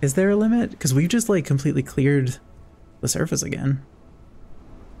 Is there a limit? Because we've just like completely cleared the surface again.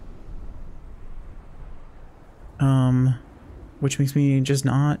 Which makes me just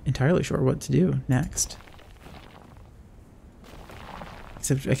not entirely sure what to do next.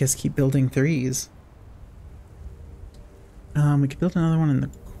 Except I guess keep building 3s. We could build another one in the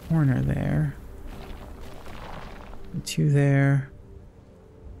corner there. 2 there.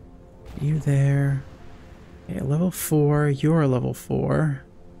 You there. Okay, level 4. You're a level 4.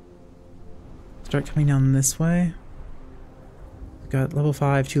 Start coming down this way. We've got level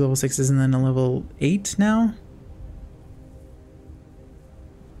 5, 2 level 6s, and then a level 8 now.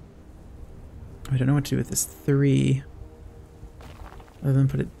 I don't know what to do with this 3. Other than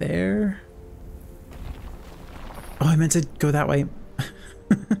put it there. Oh, I meant to go that way.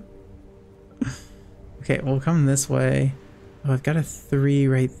 Okay, we'll come this way. Oh, I've got a 3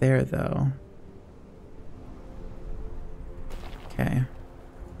 right there, though. Okay.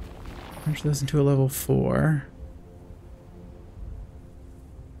 Merge those into a level 4.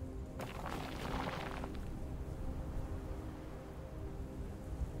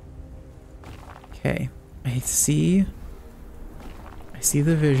 Okay, I see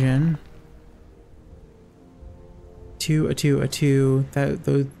the vision. A two.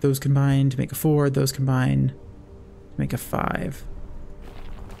 Those combine to make a 4. Those combine to make a 5.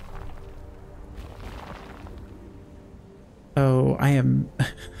 Oh, I am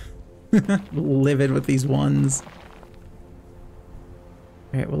livid with these ones.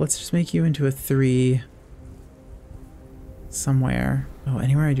 All right, well, let's just make you into a 3 somewhere. Oh,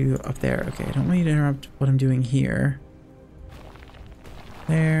 anywhere I do up there. Okay, I don't want you to interrupt what I'm doing here.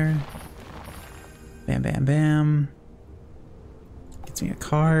 There. Bam, bam, bam. Gets me a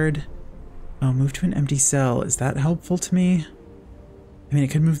card. Oh, move to an empty cell. Is that helpful to me? I mean, it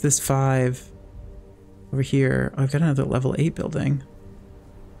could move this 5 over here. Oh, I've got another level 8 building.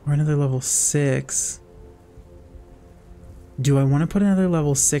 Or another level 6. Do I want to put another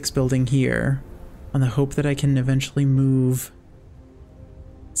level 6 building here on the hope that I can eventually move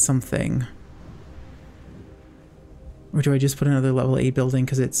something? Or do I just put another level 8 building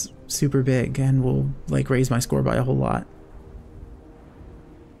because it's super big and will like raise my score by a whole lot?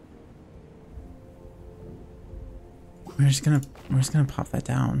 We're just gonna pop that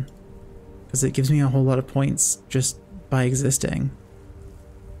down because it gives me a whole lot of points just by existing.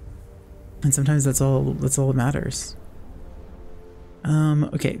 And sometimes that's all that matters.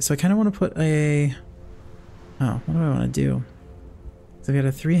 Okay, so I kind of want to put a... Oh, what do I want to do? So I've got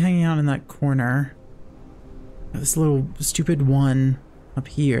a 3 hanging out in that corner. This little stupid 1 up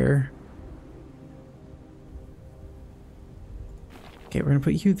here. Okay, we're gonna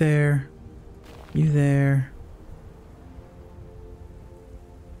put you there. You there.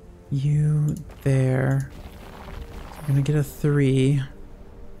 You there. So we're gonna get a 3.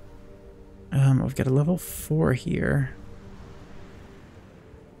 I've got a level 4 here.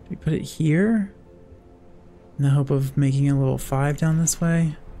 Do we put it here? In the hope of making a level 5 down this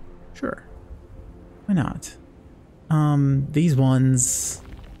way? Sure. Why not? These ones.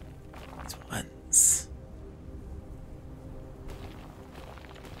 I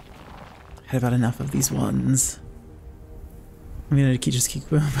had about enough of these ones. I'm gonna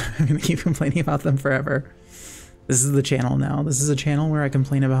I'm gonna keep complaining about them forever. This is the channel now. This is a channel where I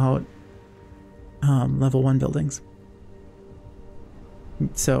complain about level 1 buildings.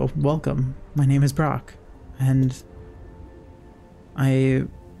 So, welcome. My name is Brock, and I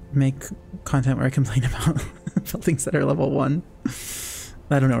make content where I complain about buildings that are level 1.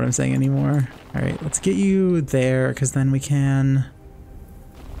 I don't know what I'm saying anymore. Alright, let's get you there, because then we can...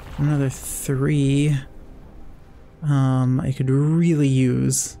 Another 3. I could really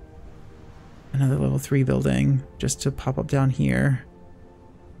use another level 3 building just to pop up down here.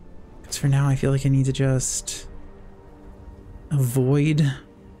 Because for now I feel like I need to just avoid...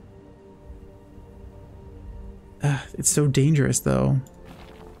 it's so dangerous though,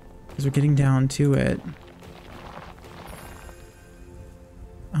 because we're getting down to it.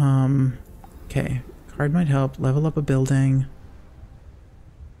 Okay, card might help. Level up a building.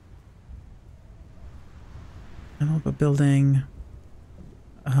 Level up a building.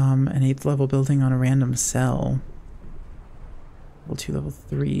 An 8th level building on a random cell. Level 2, level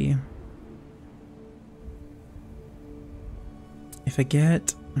 3. If I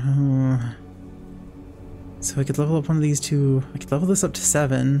get... so I could level up one of these 2. I could level this up to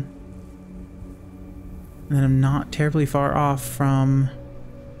 7. And then I'm not terribly far off from...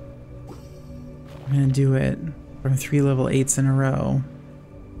 I'm gonna do it from 3 level 8s in a row.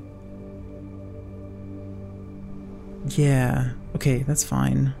 Yeah, okay, that's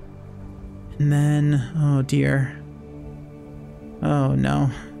fine. And then, oh dear. Oh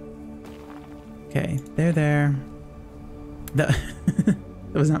no. Okay, there. That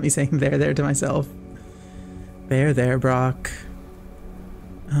was not me saying there to myself. There, Brock.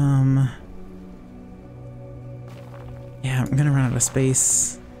 Yeah, I'm gonna run out of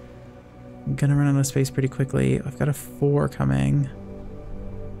space. I'm gonna run out of space pretty quickly. I've got a 4 coming.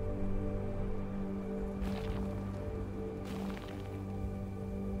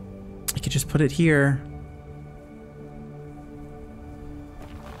 I could just put it here.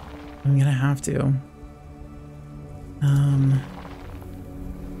 I'm gonna have to.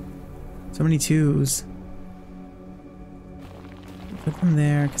 So many 2s. Put them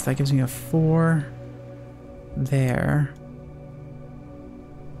there, because that gives me a 4 there.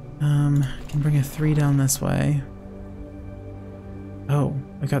 I can bring a 3 down this way. Oh,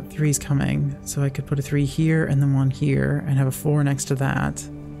 I got 3s coming. So I could put a 3 here and then 1 here and have a 4 next to that.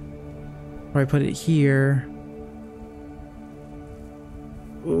 Or I put it here.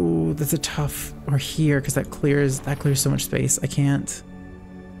 Ooh, that's a tough... Or here, because that clears so much space. I can't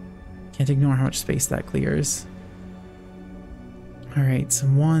ignore how much space that clears. All right,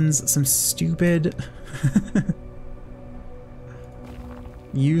 some ones, some stupid,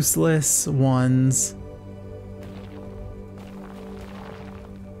 useless ones.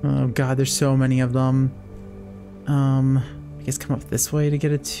 Oh god, there's so many of them. I guess come up this way to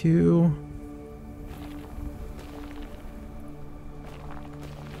get a 2.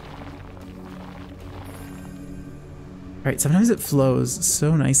 Alright, sometimes it flows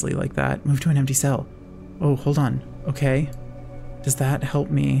so nicely like that. Move to an empty cell. Oh, hold on. Okay. Does that help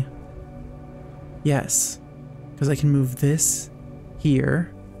me? Yes. Because I can move this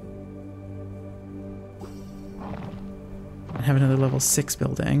here. And have another level 6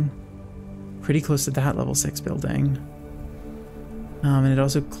 building. Pretty close to that level 6 building. And it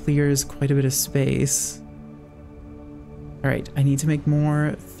also clears quite a bit of space. Alright, I need to make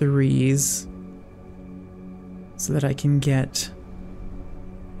more 3s. So that I can get...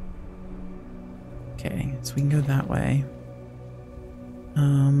 Okay, so we can go that way.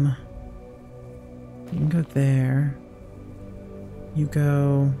 You can go there. You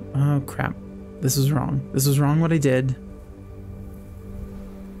go... Oh, crap. This was wrong. This was wrong what I did.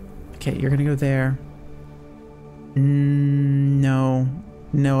 Okay, you're gonna go there. No.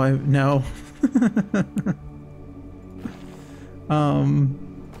 No, no.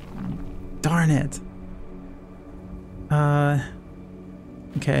 Darn it.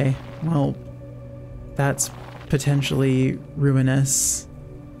 Okay, well, that's potentially ruinous.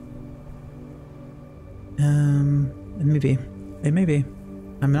 It may be. It may be.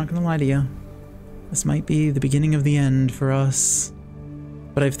 I'm not gonna lie to you. This might be the beginning of the end for us.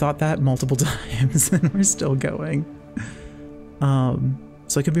 But I've thought that multiple times and we're still going.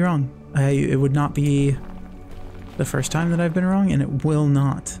 So I could be wrong. It would not be the first time that I've been wrong, and it will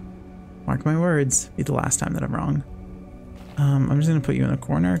not, mark my words, be the last time that I'm wrong. I'm just gonna put you in a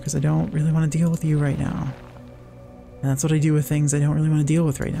corner because I don't really want to deal with you right now. And that's what I do with things I don't really want to deal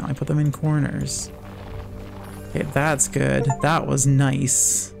with right now. I put them in corners. Okay, that's good. That was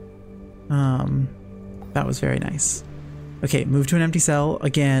nice. That was very nice. Okay, move to an empty cell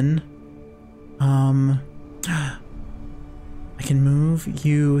again. I can move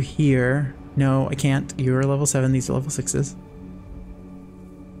you here. No, I can't. You're level 7, these are level 6s.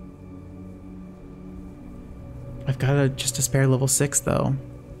 I've got just a spare level 6 though.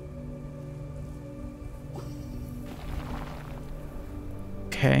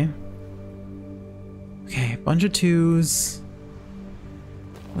 Okay. Okay, bunch of 2s.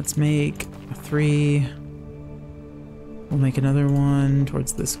 Let's make a 3. We'll make another one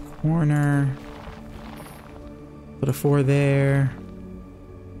towards this corner. Put a 4 there.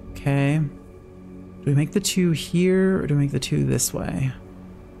 Okay. Do we make the 2 here or do we make the 2 this way?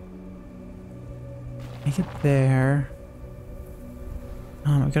 Make it there.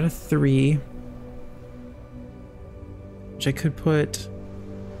 I've got a 3. Which I could put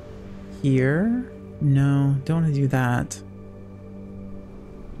here. No, don't want to do that.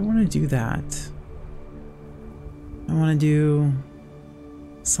 Don't want to do that. I want to do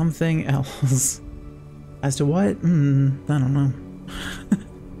something else. As to what? I don't know.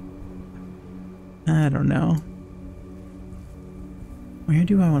 I don't know. Where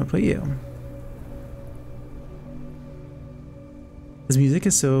do I want to put you? This music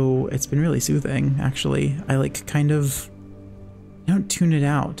is so... It's been really soothing, actually. I like kind of... I don't tune it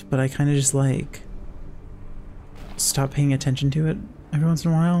out, but I kind of just like... stop paying attention to it every once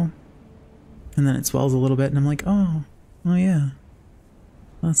in a while. And then it swells a little bit and I'm like, oh yeah.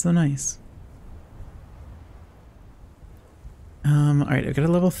 That's so nice. Alright, I've got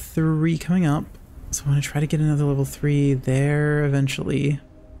a level 3 coming up. So I want to try to get another level 3 there eventually.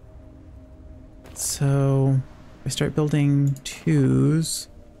 So I start building 2s.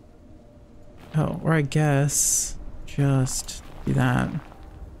 Oh, or I guess just do that.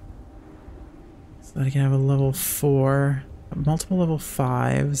 So that I can have a level 4, multiple level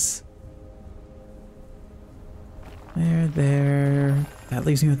 5s. There. That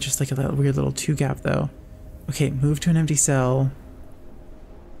leaves me with just like a weird little 2 gap though. Okay, move to an empty cell.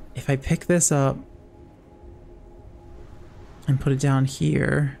 If I pick this up and put it down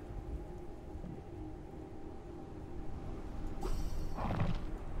here.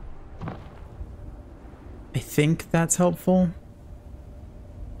 I think that's helpful.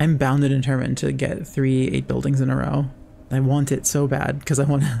 I'm bound and determined to get 3 8 buildings in a row. I want it so bad because I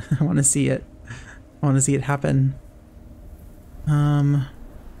want to see it. I want to see it happen. Alright,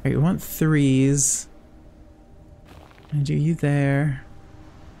 we want 3s. I do you there.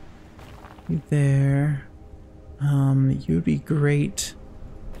 You there. You would be great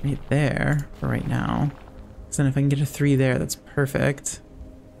right there for right now. So then if I can get a 3 there, that's perfect.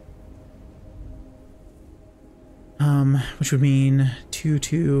 Which would mean 2,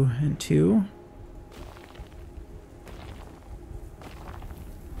 2, and 2.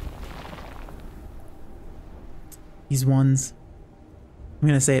 These ones. I'm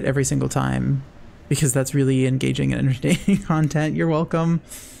gonna say it every single time because that's really engaging and entertaining content. You're welcome.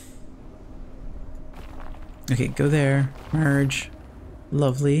 Okay, go there. Merge.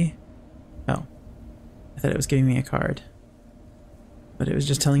 Lovely. Oh. I thought it was giving me a card. But it was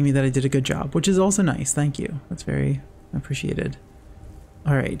just telling me that I did a good job, which is also nice. Thank you. That's very appreciated.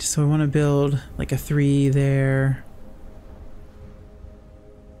 Alright, so I want to build like a 3 there.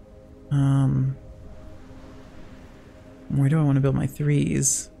 Where do I want to build my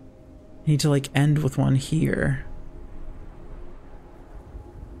 3s? I need to like end with one here.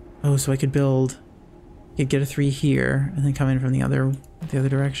 Oh, so I could build, I could get a 3 here and then come in from the other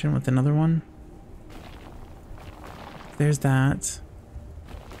direction with another one. There's that.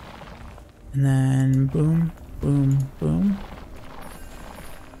 And then boom, boom, boom.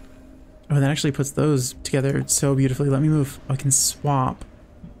 Oh, that actually puts those together so beautifully. Let me move. Oh, I can swap.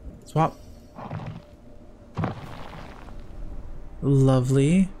 Swap.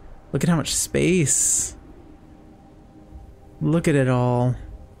 Lovely. Look at how much space. Look at it all.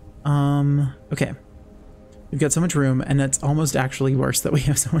 Okay. We've got so much room, and it's almost actually worse that we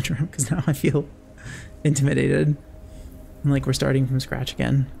have so much room, because now I feel intimidated. And like we're starting from scratch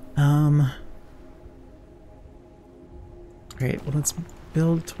again. Great, well let's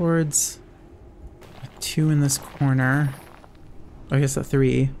build towards a 2 in this corner. I guess a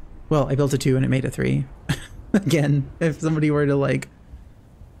 3. Well, I built a 2 and it made a 3. Again, if somebody were to like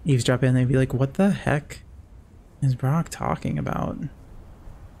eavesdrop in, they'd be like, what the heck is Brock talking about?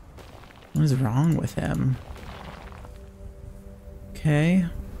 What is wrong with him? Okay.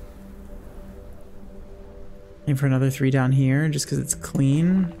 Aim for another 3 down here just because it's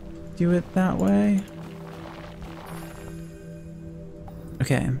clean. Do it that way.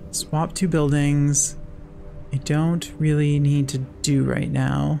 Okay, swap 2 buildings. I don't really need to do right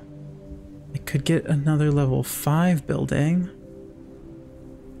now. I could get another level 5 building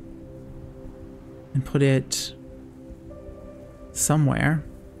and put it somewhere.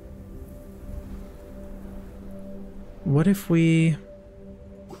 What if we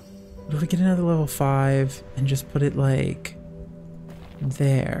get another level 5 and just put it like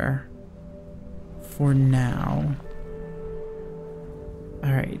there for now?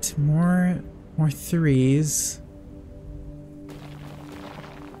 All right, more 3s.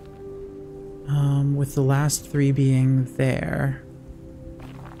 With the last 3 being there.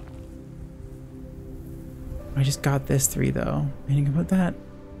 I just got this 3 though. And you can put that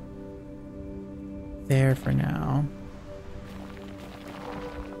there for now.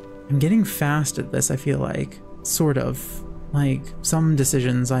 I'm getting fast at this, I feel like. Sort of. Like, some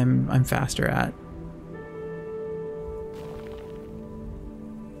decisions I'm faster at.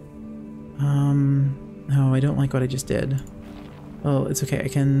 No, I don't like what I just did. Well, it's okay. I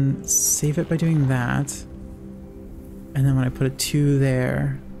can save it by doing that. And then when I put a 2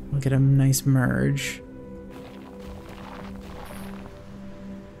 there, I'll get a nice merge.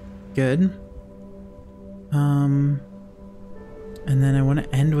 Good. And then I want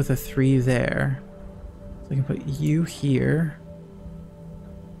to end with a 3 there. So I can put you here.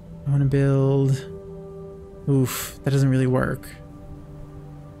 I want to build... Oof, that doesn't really work.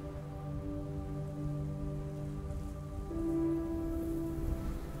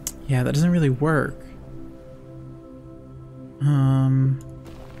 Yeah, that doesn't really work.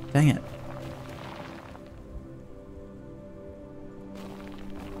 Dang it.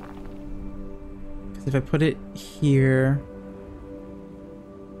 Because if I put it here...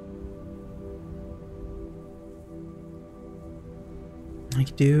 I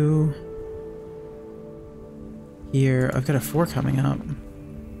could do... Here, I've got a 4 coming up.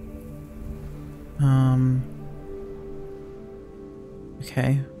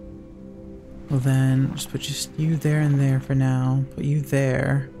 Okay. Well then, just put just you there and there for now. Put you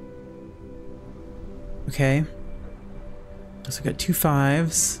there. Okay. So I've got 2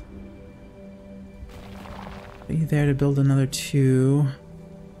 5s. Put you there to build another 2.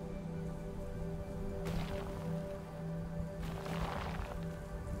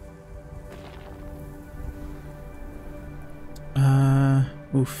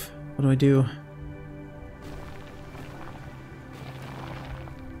 Oof. What do I do?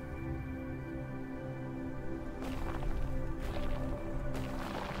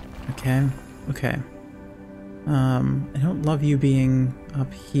 Okay, okay. I don't love you being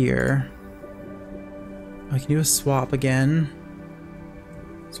up here. I can do a swap again.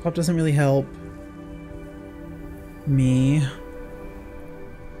 Swap doesn't really help me.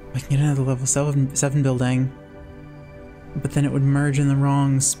 I can get another level 7 building. but then it would merge in the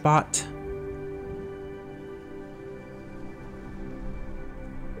wrong spot.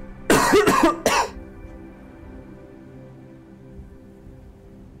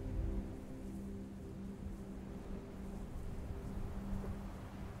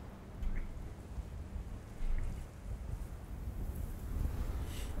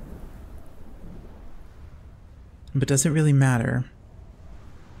 But does it really matter?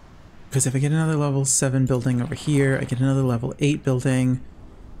 Because if I get another level 7 building over here, I get another level 8 building,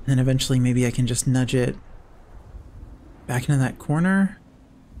 and then eventually maybe I can just nudge it back into that corner?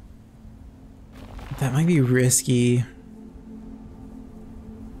 That might be risky.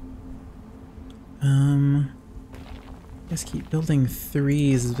 Just keep building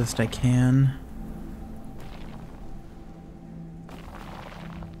 3s as best I can.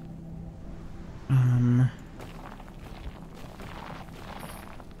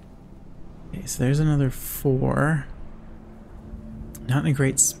 Okay, so there's another 4. Not in a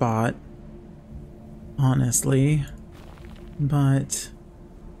great spot, honestly, but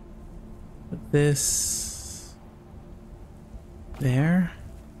put this there.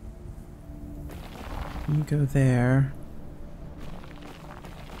 You go there.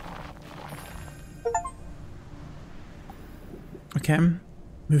 Okay,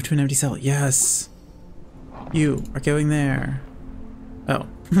 move to an empty cell. Yes! You are going there. Oh.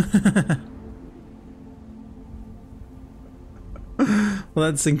 Well,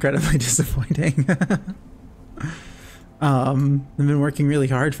 that's incredibly disappointing. I've been working really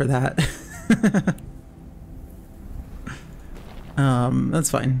hard for that. That's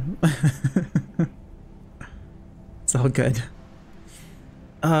fine. It's all good.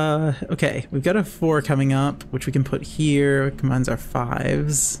 Okay, we've got a 4 coming up, which we can put here. It combines our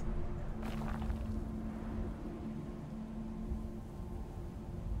 5s.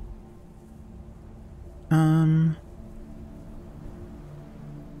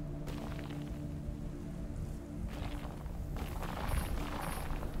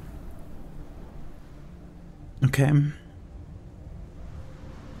 Okay.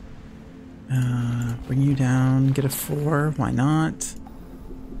 Bring you down, get a 4, why not?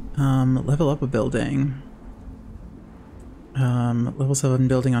 Level up a building. Level 7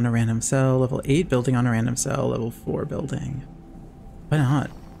 building on a random cell, level 8 building on a random cell, level 4 building. Why not?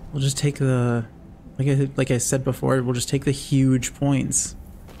 We'll just take the, like I said before, we'll just take the huge points.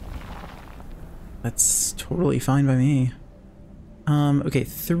 That's totally fine by me. Okay,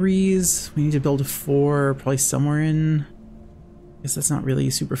 3s. We need to build a 4, probably somewhere in... I guess that's not really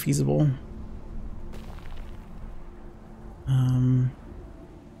super feasible.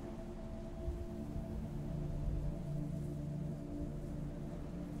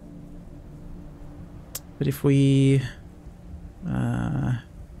 But if we...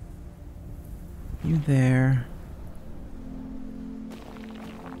 you there...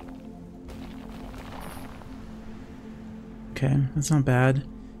 Okay, that's not bad.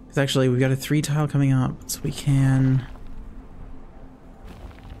 Because actually, we've got a 3 tile coming up, so we can...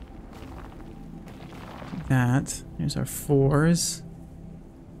 do that. There's our 4s.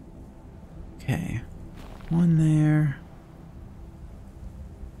 Okay. 1 there.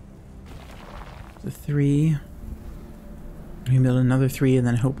 The 3. We can build another 3 and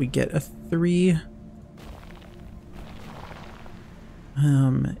then hope we get a 3.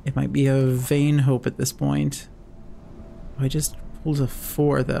 It might be a vain hope at this point. I just pulled a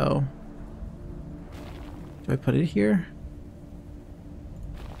 4 though. Do I put it here?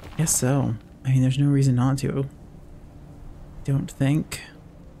 Guess so. I mean, there's no reason not to. Don't think.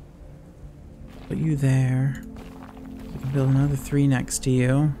 Put you there. We can build another 3 next to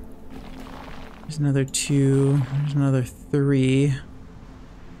you. There's another 2. There's another 3.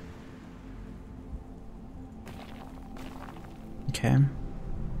 Okay.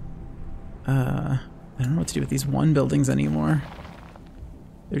 I don't know what to do with these 1 buildings anymore.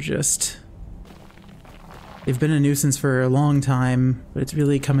 They're just... they've been a nuisance for a long time, but it's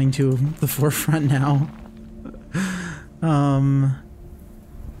really coming to the forefront now. I'm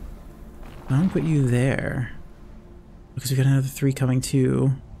gonna put you there. Because we got another 3 coming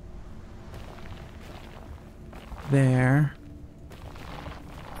too. There.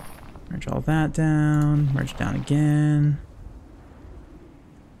 Merge all that down. Merge down again.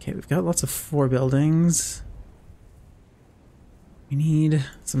 Okay, we've got lots of 4 buildings. We need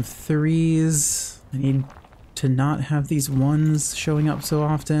some 3s. I need to not have these 1s showing up so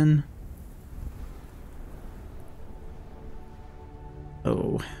often.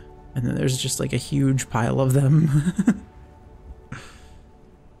 Oh, and then there's just like a huge pile of them.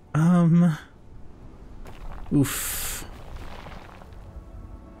 Oof.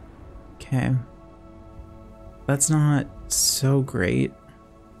 Okay. That's not so great.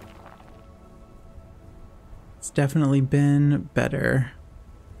 It's definitely been better.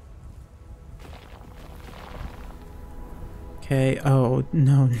 Okay, oh,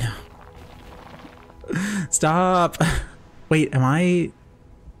 no, no. Stop! Wait, am I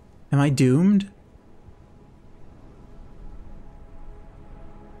doomed?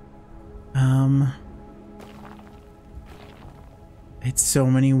 It's so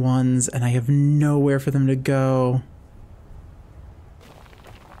many ones, and I have nowhere for them to go.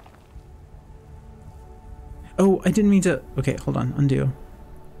 Oh, I didn't mean to... Okay, hold on, undo.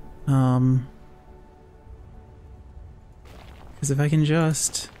 Because if I can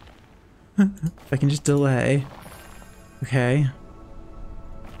just... if I can just delay... Okay.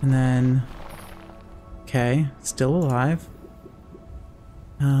 And then... Okay, still alive.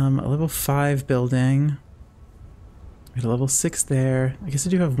 A level 5 building. We got a level 6 there. I guess I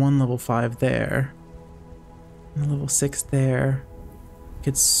do have one level 5 there. And a level 6 there. I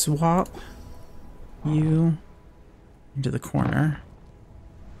could swap you into the corner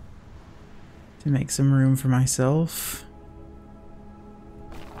to make some room for myself.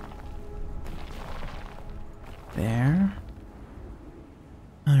 There.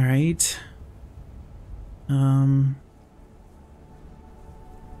 Alright. I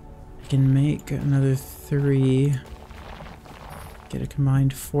can make another 3. Get a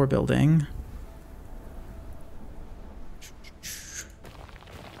combined 4 building.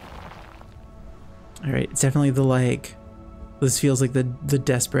 Alright, it's definitely the like... This feels like the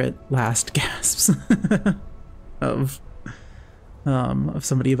desperate last gasps of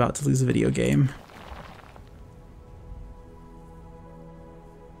somebody about to lose a video game.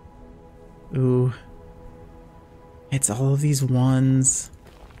 Ooh. It's all of these ones.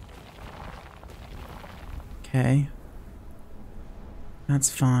 Okay. That's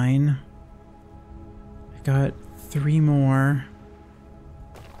fine. I got 3 more.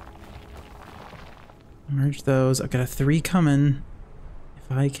 Merge those. I've got a 3 coming.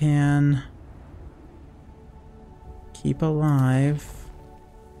 If I can keep alive.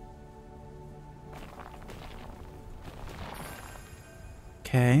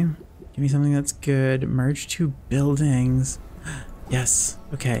 Okay. Give me something that's good. Merge 2 buildings. Yes.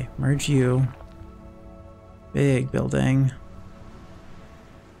 Okay. Merge you. Big building.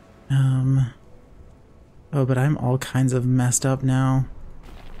 Oh, but I'm all kinds of messed up now.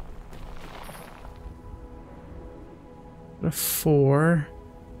 A 4.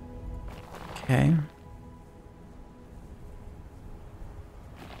 Okay.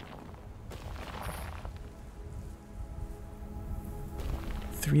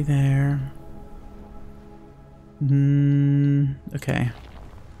 Three there. Okay.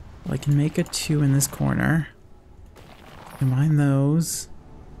 Well, I can make a 2 in this corner. Combine those.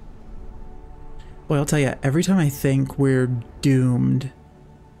 Boy, I'll tell you, every time I think we're doomed,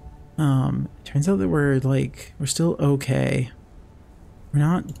 it turns out that we're still okay. We're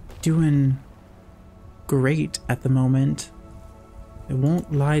not doing great at the moment. I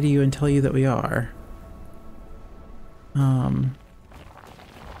won't lie to you and tell you that we are.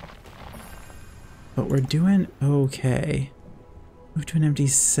 But we're doing okay. Move to an empty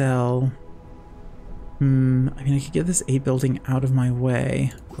cell. I mean, I could get this 8 building out of my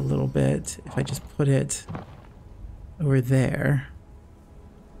way a little bit if I just put it over there.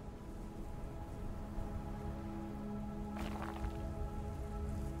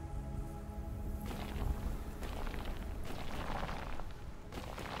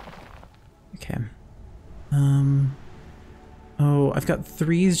 Okay. Oh, I've got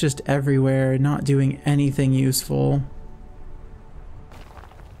 3s just everywhere, not doing anything useful.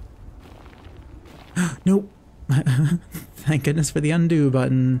 Nope. Thank goodness for the undo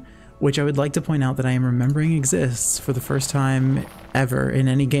button, which I would like to point out that I am remembering exists for the first time ever in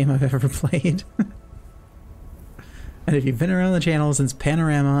any game I've ever played. And if you've been around the channel since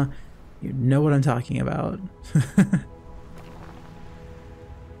Panorama, you know what I'm talking about.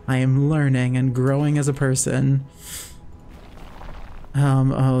 I am learning and growing as a person.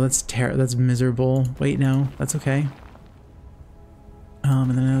 Oh, that's miserable. Wait, no, that's okay.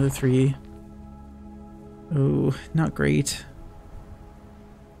 And then another 3. Oh, not great.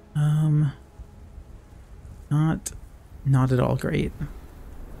 Not at all great.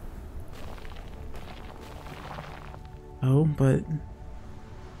 Oh, but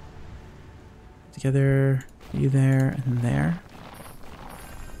together, you there and there.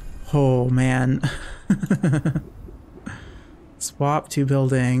 Oh man. Swap 2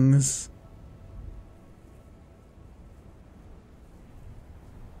 buildings.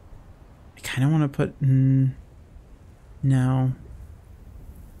 I kind of want to put... no.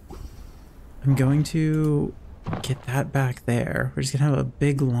 I'm going to Get that back there. We're just gonna have a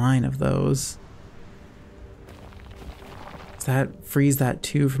big line of those. Does that frees that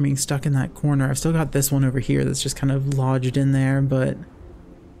too from being stuck in that corner? I've still got this one over here that's just kind of lodged in there, but...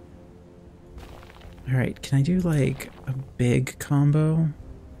 Alright, can I do like a big combo?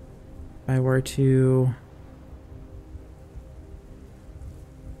 If I were to...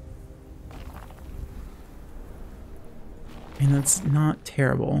 I mean, that's not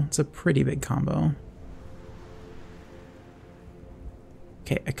terrible. It's a pretty big combo.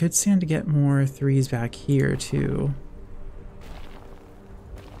 Okay, I could stand to get more threes back here too.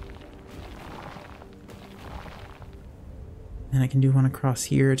 And I can do one across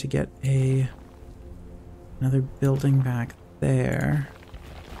here to get another building back there.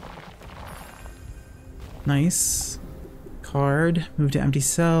 Nice. Card. Move to empty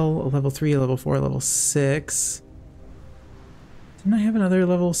cell. A level 3, a level 4, a level 6. Didn't I have another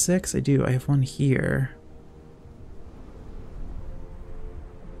level 6? I do. I have one here.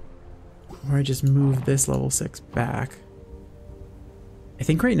 Or I just move this level 6 back. I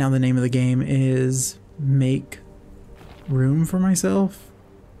think right now the name of the game is Make Room for Myself.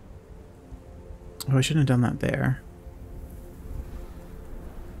 Oh, I shouldn't have done that there.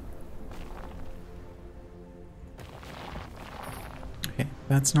 Okay,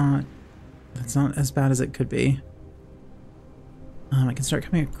 that's not as bad as it could be. I can start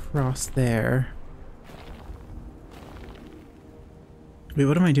coming across there. Wait,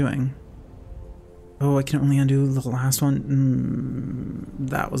 what am I doing? Oh, I can only undo the last one.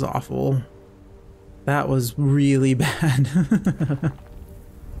 That was awful. That was really bad.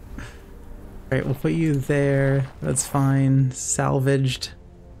 Alright, we'll put you there. That's fine. Salvaged.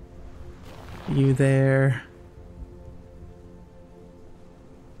 You there.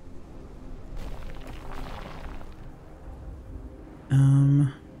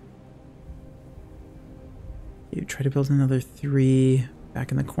 You try to build another 3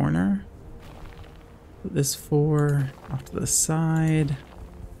 back in the corner. Put this 4 off to the side.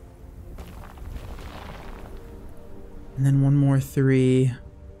 And then one more 3.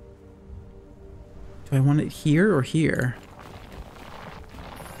 Do I want it here or here?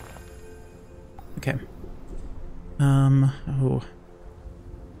 Okay. Oh.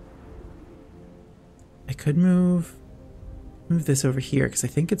 I could move this over here because I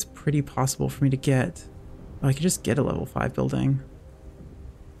think it's pretty possible for me to get... Oh, I could just get a level 5 building.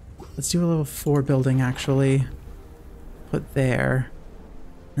 Let's do a level 4 building, actually. Put there.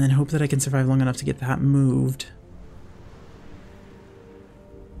 And then hope that I can survive long enough to get that moved.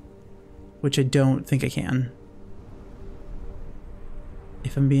 Which I don't think I can.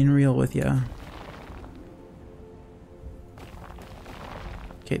 If I'm being real with you.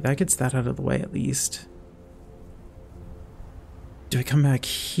 Okay, that gets that out of the way at least. Do I come back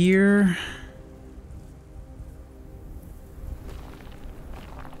here?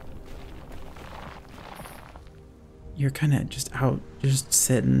 You're kind of just out, just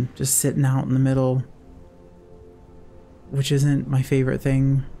sitting out in the middle. Which isn't my favorite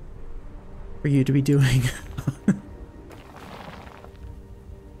thing for you to be doing.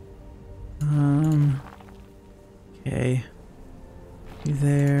 Okay. You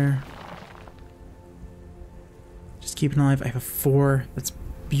there. Just keep an eye. I have a 4. That's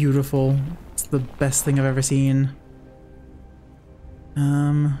beautiful. It's the best thing I've ever seen.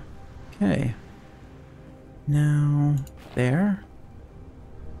 Okay. Now, there.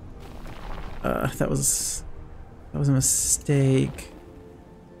 That was a mistake.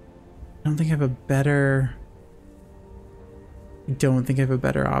 I don't think I have a better... I don't think I have a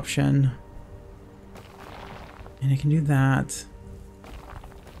better option. And I can do that.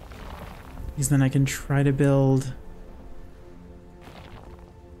 Because then I can try to build...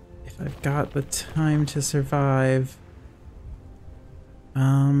 If I've got the time to survive.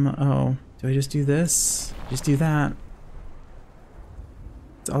 Oh. Do I just do this? Just do that.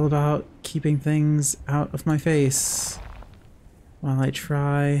 It's all about keeping things out of my face. While I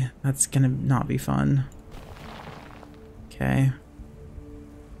try. That's gonna not be fun. Okay.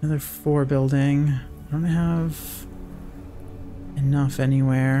 Another 4 building. I don't have enough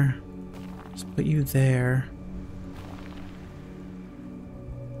anywhere. Just put you there.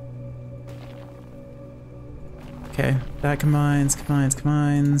 Okay, that combines.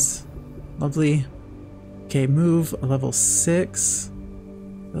 Lovely. Okay, move a level 6.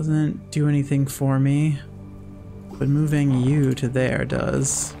 Doesn't do anything for me. But moving you to there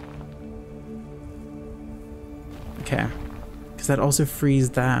does. Okay. Because that also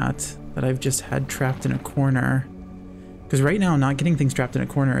frees that I've just had trapped in a corner. Because right now, not getting things trapped in a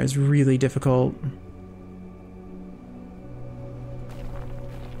corner is really difficult.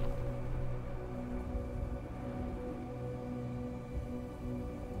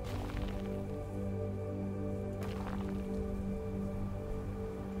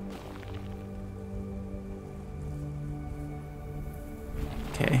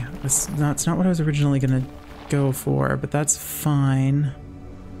 That's not what I was originally gonna go for, but that's fine.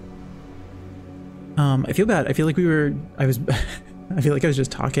 I feel bad. I feel like I feel like I was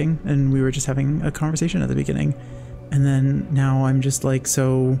just talking and we were just having a conversation at the beginning. And then now I'm just like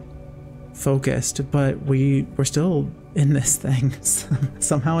so focused, but we're still in this thing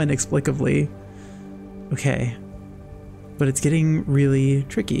somehow inexplicably. Okay. But it's getting really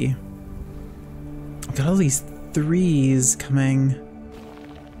tricky. I've got all these 3s coming.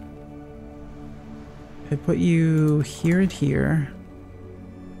 If I put you here and here,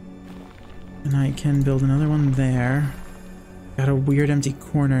 and I can build another one there. Got a weird empty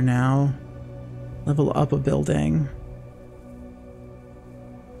corner now. Level up a building.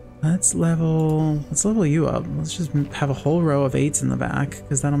 Let's level you up. Let's just have a whole row of 8s in the back,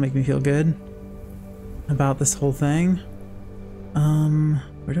 because that'll make me feel good about this whole thing.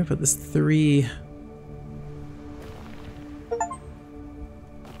 Where do I put this 3?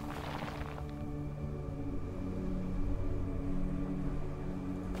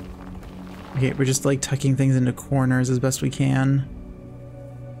 Okay, we're just like tucking things into corners as best we can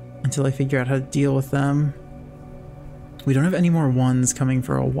until I figure out how to deal with them. We don't have any more 1s coming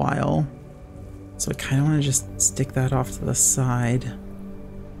for a while, so I kind of want to just stick that off to the side.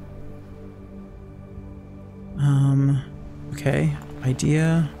 Okay,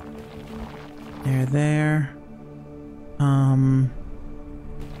 idea. There.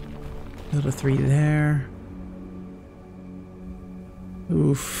 Build a 3 there.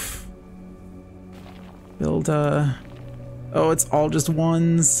 Oof. Build a... Oh, it's all just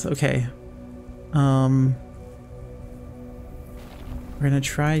 1s. Okay. We're gonna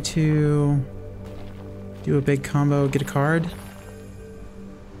try to do a big combo, get a card.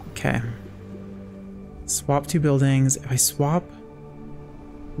 Okay. Swap 2 buildings. If I swap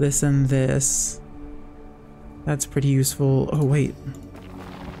this and this, that's pretty useful. Oh, wait.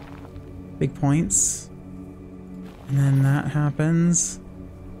 Big points. And then that happens.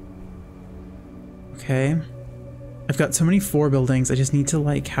 Okay. I've got so many 4 buildings, I just need to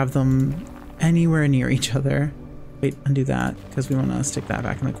like have them anywhere near each other. Wait, undo that, because we want to stick that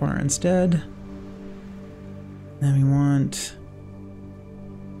back in the corner instead. Then we want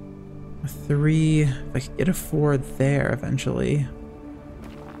a 3. If I could get a 4 there eventually.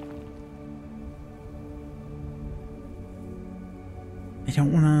 I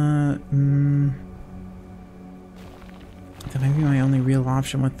don't want to... that might be my only real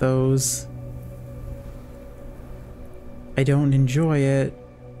option with those. I don't enjoy it.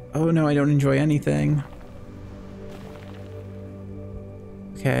 Oh no, I don't enjoy anything.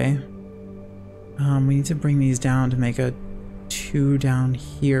 Okay. We need to bring these down to make a 2 down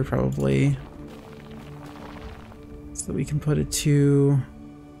here probably. So that we can put a 2.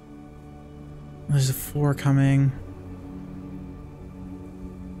 There's a 4 coming.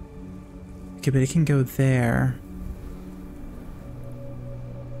 Okay, but it can go there.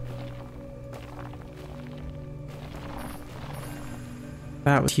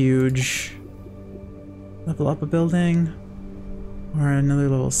 That was huge. Level up a building. Or another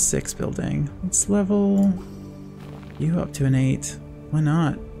level 6 building. Let's level you up to an 8. Why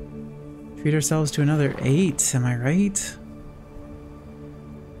not? Treat ourselves to another 8, am I right?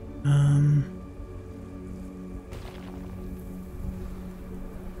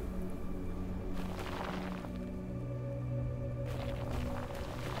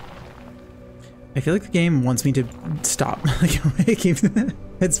 I feel like the game wants me to stop.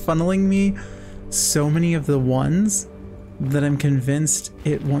 It's funneling me so many of the 1s that I'm convinced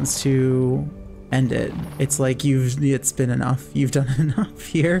it wants to end it. It's like it's been enough. You've done enough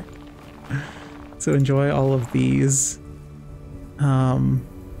here. So enjoy all of these. All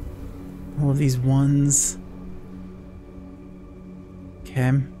of these 1s.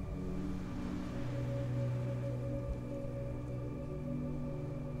 Okay.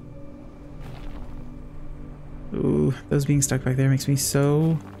 Ooh, those being stuck back there makes me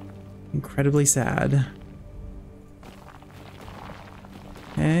so incredibly sad.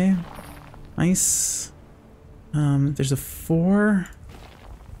 Okay, nice. There's a 4.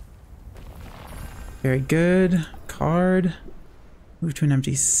 Very good. Card. Move to an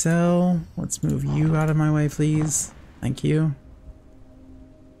empty cell. Let's move you out of my way, please. Thank you.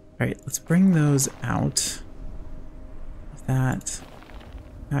 Alright, let's bring those out of that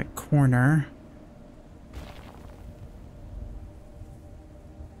corner.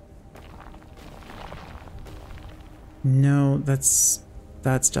 No, that's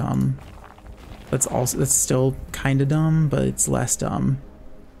dumb. That's still kind of dumb, but it's less dumb.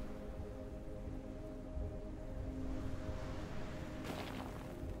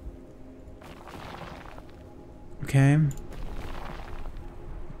 Okay.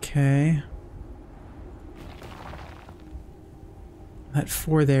 Okay. That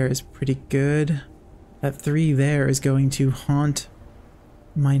 4 there is pretty good. That 3 there is going to haunt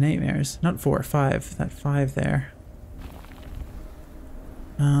my nightmares. Not 4, 5. That 5 there.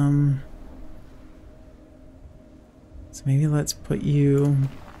 So maybe let's put you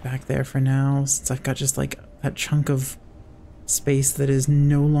back there for now, since I've got just like that chunk of space that is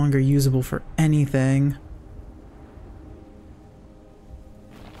no longer usable for anything.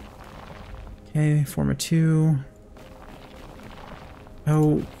 Okay, form a 2.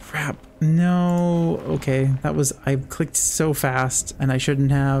 Oh, crap. No. Okay, that was... I clicked so fast, and I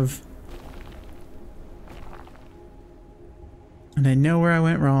shouldn't have. And I know where I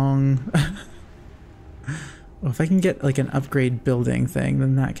went wrong. Well, if I can get, like, an upgrade building thing,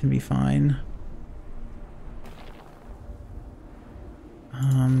 then that can be fine.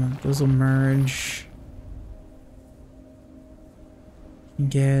 Those will merge.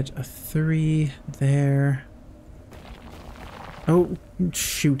 Get a 3 there. Oh,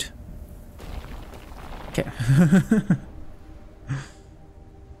 shoot. Okay.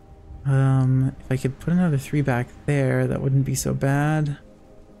 If I could put another 3 back there, that wouldn't be so bad.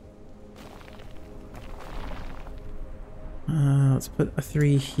 Let's put a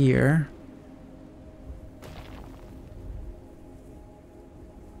 3 here.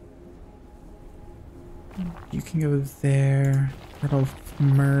 You can go there. That'll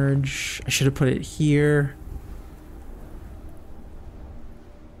merge. I should have put it here.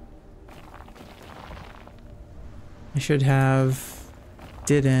 I should have.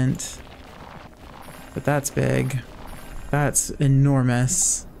 Didn't. But that's big. That's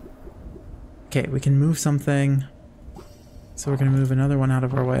enormous. Okay, we can move something. So we're gonna move another one out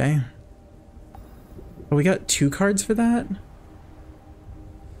of our way. Oh, we got 2 cards for that?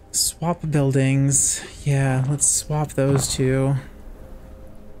 Swap buildings. Yeah, let's swap those 2.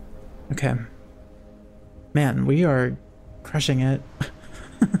 Okay. Man, we are crushing it.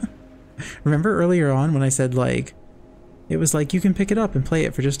 Remember earlier on when I said, like, it was like you can pick it up and play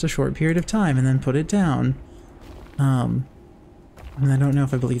it for just a short period of time and then put it down. And I don't know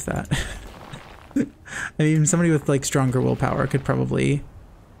if I believe that. I mean, somebody with, like, stronger willpower could probably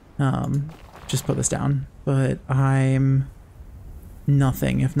just put this down. But I'm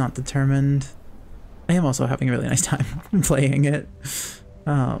nothing if not determined. I am also having a really nice time playing it.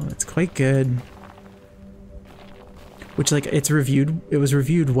 It's quite good. Which, like, it was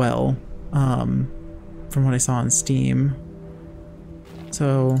reviewed well, from what I saw on Steam.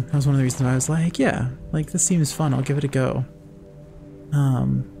 So that was one of the reasons why I was like, yeah, like, this seems fun, I'll give it a go.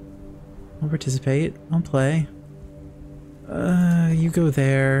 I'll participate, I'll play. You go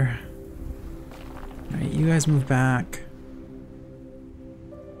there. Alright, you guys move back.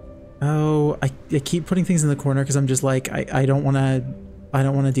 Oh, I keep putting things in the corner because I'm just like, I don't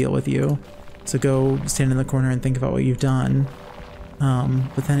wanna deal with you. So go stand in the corner and think about what you've done.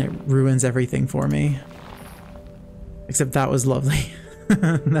 But then it ruins everything for me. Except that was lovely.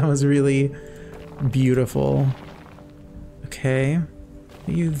 That was really beautiful. Okay.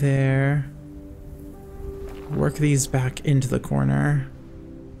 Put you there. Work these back into the corner.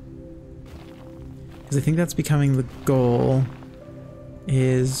 Because I think that's becoming the goal.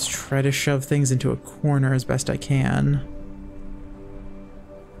 Is try to shove things into a corner as best I can.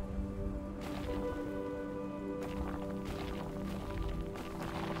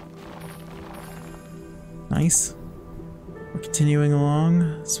 Nice. We're continuing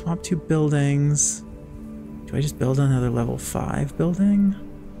along. Swap 2 buildings. Do I just build another level 5 building?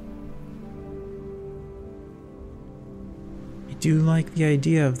 I do like the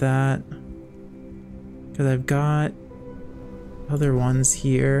idea of that. Because I've got other ones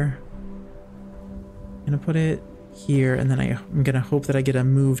here. I'm gonna put it here, and then I'm gonna hope that I get a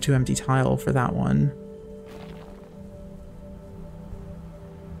move to empty tile for that one.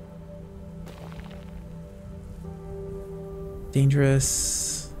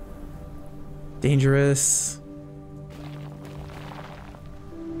 Dangerous. Dangerous.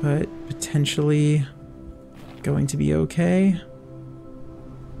 But potentially going to be okay.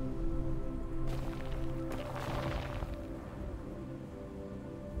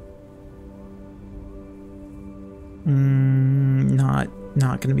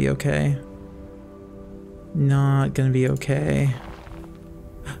 Not gonna be okay. Not gonna be okay.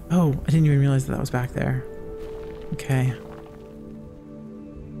 Oh, I didn't even realize that was back there. Okay.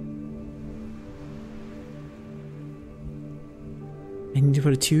 I need to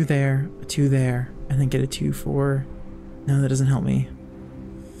put a 2 there, a 2 there, and then get a 2 for... No, that doesn't help me.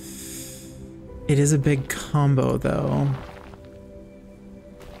 It is a big combo, though.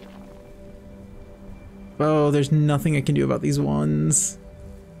 Oh, there's nothing I can do about these ones.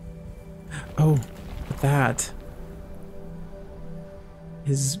 Oh, that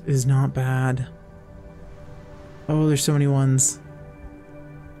is not bad. Oh, there's so many ones.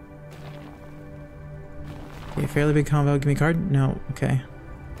 Okay, fairly big combo. Give me a card? No, okay.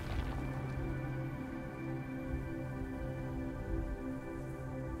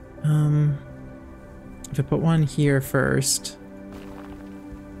 If I put one here first,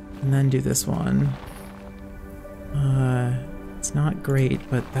 and then do this one. It's not great,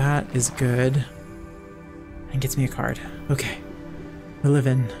 but that is good. And gets me a card. Okay. We're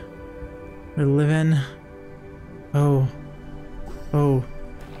living. We're living. Oh. Oh.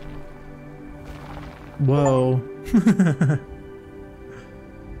 Whoa.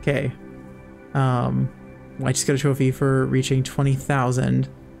 Okay. Well, I just got a trophy for reaching 20,000.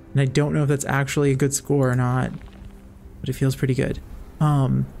 And I don't know if that's actually a good score or not, but it feels pretty good.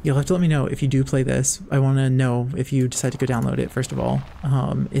 You'll have to let me know if you do play this. I want to know if you decide to go download it, first of all.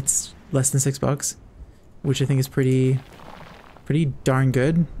 It's less than $6, which I think is pretty darn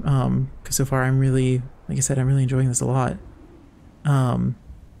good. Because so far I'm really, like I said, I'm really enjoying this a lot. So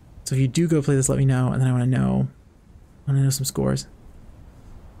if you do go play this, let me know, and then I want to know some scores.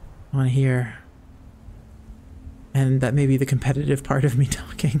 I want to hear. And that may be the competitive part of me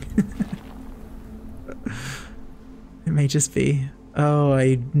talking. It may just be. Oh,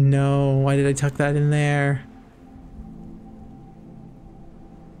 I know. Why did I tuck that in there?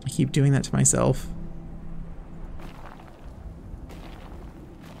 I keep doing that to myself.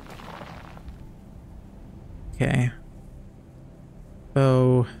 Okay.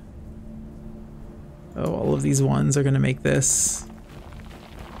 Oh. Oh, all of these ones are gonna make this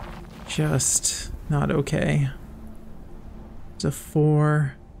just not okay. There's a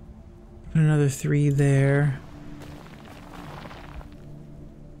 4. Put another 3 there.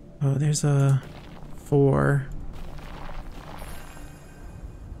 Oh, there's a 4.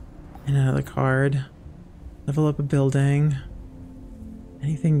 And another card. Level up a building.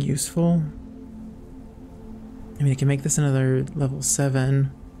 Anything useful? I mean, I can make this another level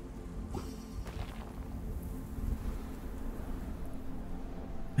 7.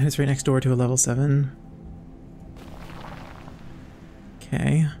 And it's right next door to a level 7.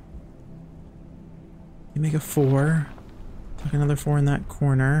 Okay. You make a 4. Tuck another 4 in that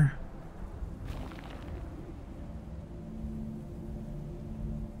corner.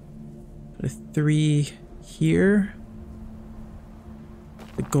 Put a 3 here.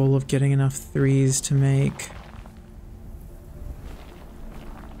 The goal of getting enough 3s to make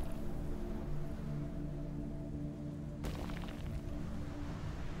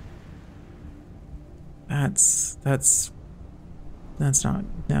that's not,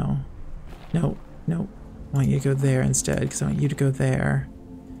 no. No, no. I want you to go there instead, because I want you to go there.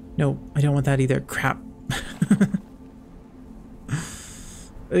 No, I don't want that either. Crap.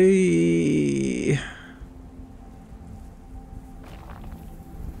 Hey.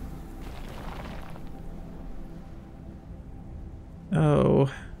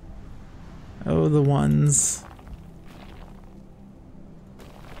 Oh. Oh, the ones.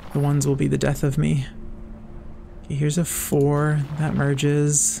 The ones will be the death of me. Okay, here's a 4. That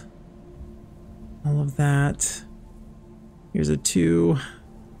merges. All of that. Here's a 2.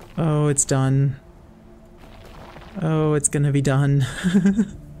 Oh, it's done. Oh, it's gonna be done.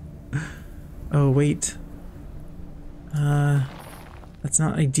 Oh, wait. That's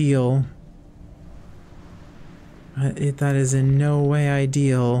not ideal. That is in no way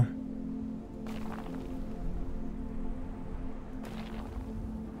ideal.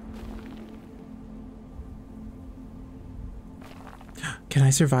 Can I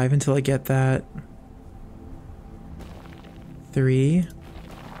survive until I get that 3?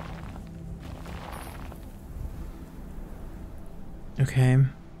 Okay.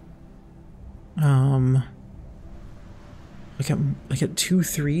 I get 2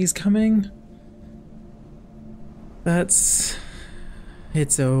 3s coming? It's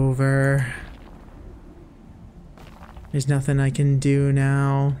over. There's nothing I can do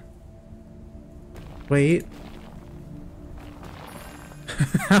now. Wait.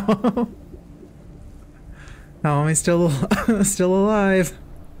 How am I still alive?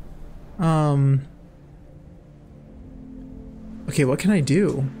 Okay, what can I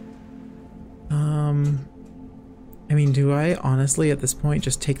do? I mean, do I honestly at this point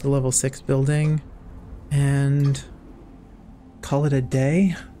just take the level 6 building and call it a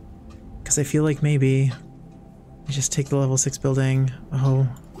day? Because I feel like maybe I just take the level 6 building. Oh,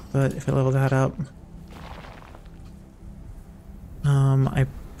 but if I level that up, I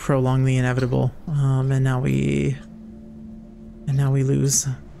prolong the inevitable, and now we lose.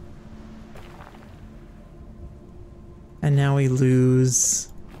 And now we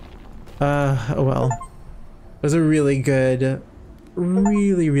lose Oh well. It was a really good,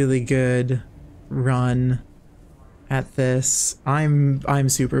 really good run at this. I'm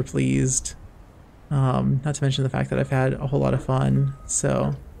super pleased. Not to mention the fact that I've had a whole lot of fun.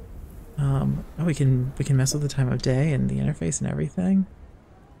 So, oh, we can mess with the time of day and the interface and everything.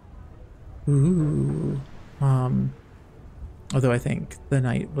 Ooh. Although I think the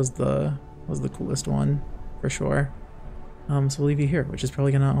night was the coolest one for sure. So we'll leave you here, which is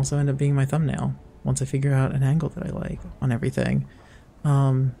probably gonna also end up being my thumbnail once I figure out an angle that I like on everything.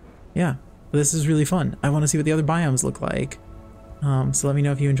 Yeah, this is really fun. I want to see what the other biomes look like. So let me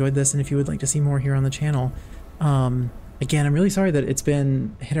know if you enjoyed this and if you would like to see more here on the channel. Again, I'm really sorry that it's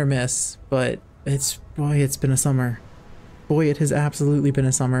been hit or miss, but it's been a summer. Boy, it has absolutely been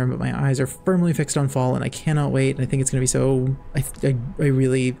a summer, but my eyes are firmly fixed on fall and I cannot wait. And I think it's going to be so, I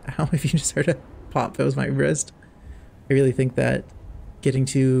really, ow, if you just heard a pop, that was my wrist. I really think that getting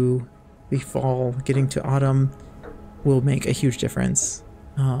to the fall, getting to autumn will make a huge difference.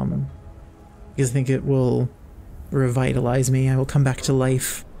 Because I think it will revitalize me. I will come back to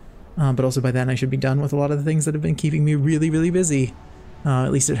life. But also by then I should be done with a lot of the things that have been keeping me really busy.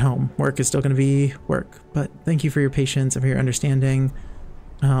 At least at home. Work is still going to be work. But thank you for your patience and for your understanding.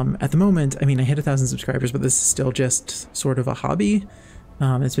 At the moment, I mean, I hit 1,000 subscribers, but this is still just sort of a hobby.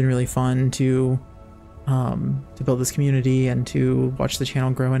 It's been really fun to build this community and to watch the channel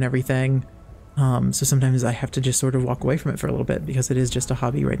grow and everything. So sometimes I have to just sort of walk away from it for a little bit because it is just a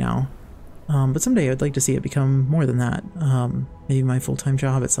hobby right now. But someday I'd like to see it become more than that. Maybe my full-time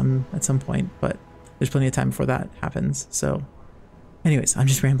job at some point, but there's plenty of time before that happens. So anyways, I'm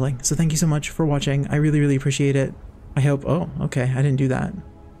just rambling. So thank you so much for watching. I really appreciate it. I hope, oh, okay, I didn't do that.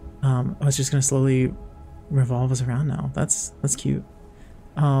 I was just gonna slowly revolve us around now. That's cute.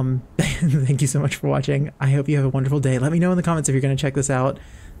 Thank you so much for watching. I hope you have a wonderful day. Let me know in the comments if you're gonna check this out.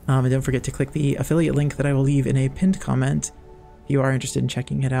 And don't forget to click the affiliate link that I will leave in a pinned comment. If you are interested in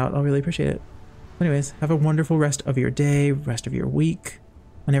checking it out, I'll really appreciate it. Anyways, have a wonderful rest of your day, rest of your week,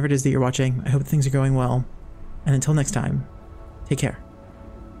 whenever it is that you're watching. I hope things are going well. And until next time, take care.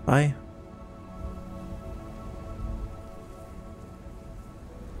 Bye.